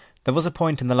supporters. There was a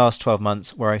point in the last 12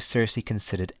 months where I seriously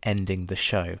considered ending the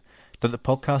show. That the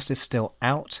podcast is still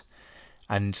out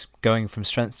and going from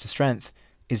strength to strength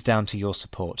is down to your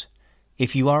support.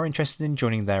 If you are interested in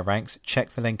joining their ranks,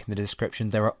 check the link in the description.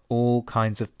 There are all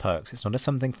kinds of perks. It's not a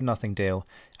something for nothing deal,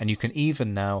 and you can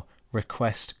even now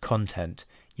request content.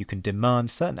 You can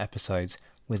demand certain episodes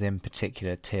within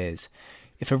particular tiers.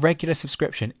 If a regular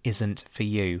subscription isn't for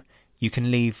you, you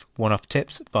can leave one-off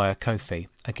tips via Ko-fi.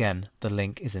 Again, the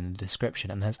link is in the description,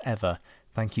 and as ever,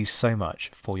 thank you so much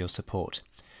for your support.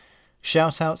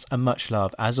 Shoutouts and much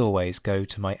love, as always, go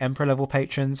to my Emperor level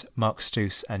patrons, Mark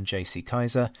Stoos and JC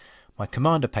Kaiser, my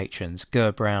Commander patrons,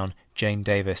 Ger Brown, Jane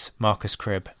Davis, Marcus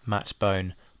Cribb, Matt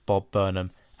Bone, Bob Burnham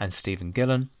and Stephen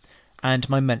Gillen, and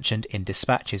my mentioned in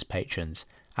Dispatches patrons,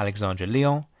 Alexandra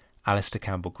Leon, Alistair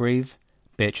Campbell-Grieve,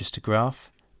 Beatrice de Graaf,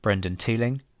 Brendan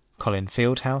Teeling, Colin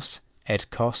Fieldhouse, Ed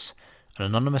Koss, an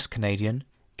anonymous Canadian,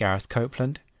 Gareth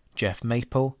Copeland, Jeff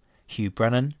Maple, Hugh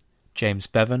Brennan, James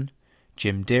Bevan,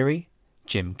 Jim Deary,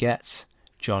 Jim Getz,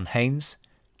 John Haynes,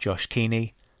 Josh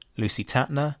Keeney, Lucy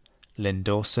Tatner, Lynn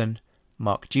Dawson,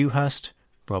 Mark Dewhurst,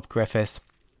 Rob Griffith,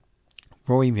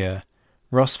 Roy Muir,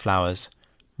 Ross Flowers,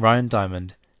 Ryan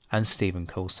Diamond and Stephen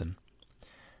Coulson.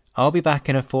 I'll be back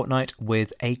in a fortnight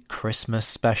with a Christmas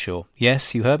special.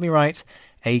 Yes, you heard me right,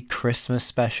 a Christmas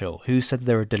special. Who said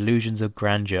there are delusions of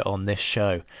grandeur on this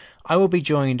show? I will be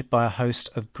joined by a host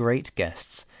of great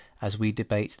guests as we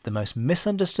debate the most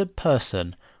misunderstood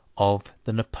person of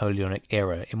the Napoleonic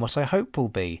era in what I hope will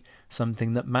be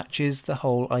something that matches the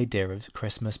whole idea of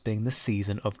Christmas being the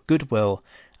season of goodwill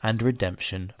and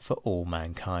redemption for all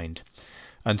mankind.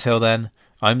 Until then,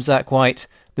 I'm Zach White.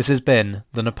 This has been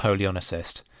The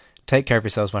Napoleonicist. Take care of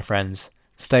yourselves, my friends.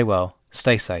 Stay well,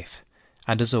 stay safe,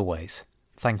 and as always,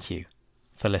 thank you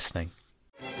for listening.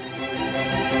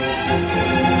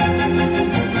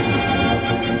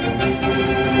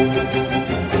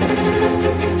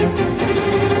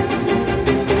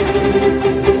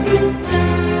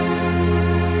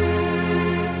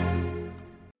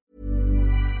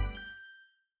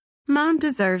 Mom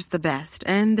deserves the best,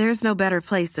 and there's no better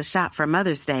place to shop for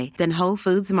Mother's Day than Whole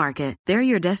Foods Market. They're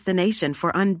your destination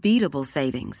for unbeatable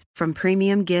savings, from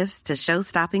premium gifts to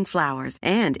show-stopping flowers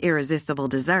and irresistible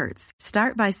desserts.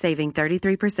 Start by saving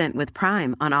 33% with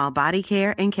Prime on all body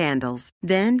care and candles.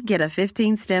 Then get a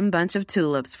 15-stem bunch of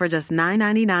tulips for just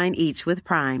 $9.99 each with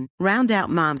Prime. Round out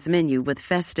Mom's menu with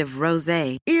festive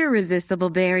rosé,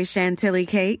 irresistible berry chantilly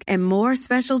cake, and more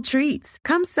special treats.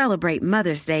 Come celebrate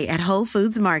Mother's Day at Whole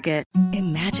Foods Market.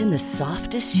 Imagine the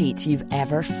softest sheets you've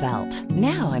ever felt.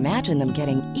 Now imagine them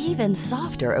getting even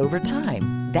softer over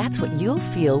time. That's what you'll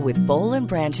feel with Boll &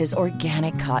 Branch's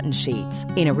organic cotton sheets.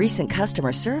 In a recent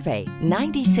customer survey,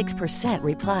 96%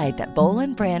 replied that Boll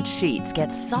 & Branch sheets get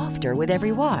softer with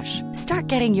every wash. Start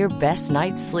getting your best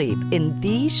night's sleep in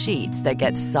these sheets that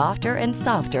get softer and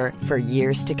softer for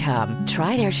years to come.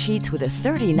 Try their sheets with a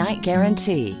 30-night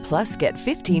guarantee. Plus, get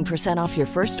 15% off your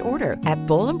first order at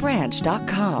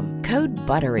bollandbranch.com. Code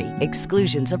BUTTERY.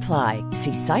 Exclusions apply.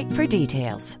 See site for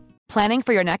details. Planning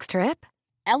for your next trip?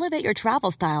 Elevate your travel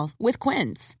style with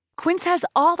Quince. Quince has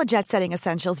all the jet-setting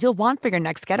essentials you'll want for your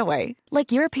next getaway,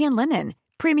 like European linen,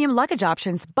 premium luggage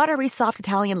options, buttery soft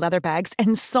Italian leather bags,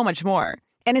 and so much more.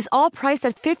 And is all priced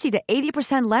at 50 to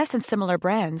 80% less than similar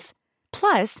brands.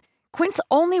 Plus, Quince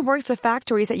only works with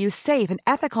factories that use safe and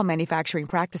ethical manufacturing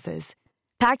practices.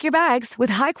 Pack your bags with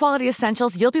high-quality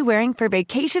essentials you'll be wearing for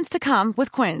vacations to come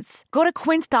with Quince. Go to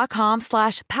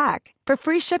quince.com/pack for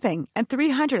free shipping and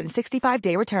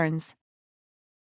 365-day returns.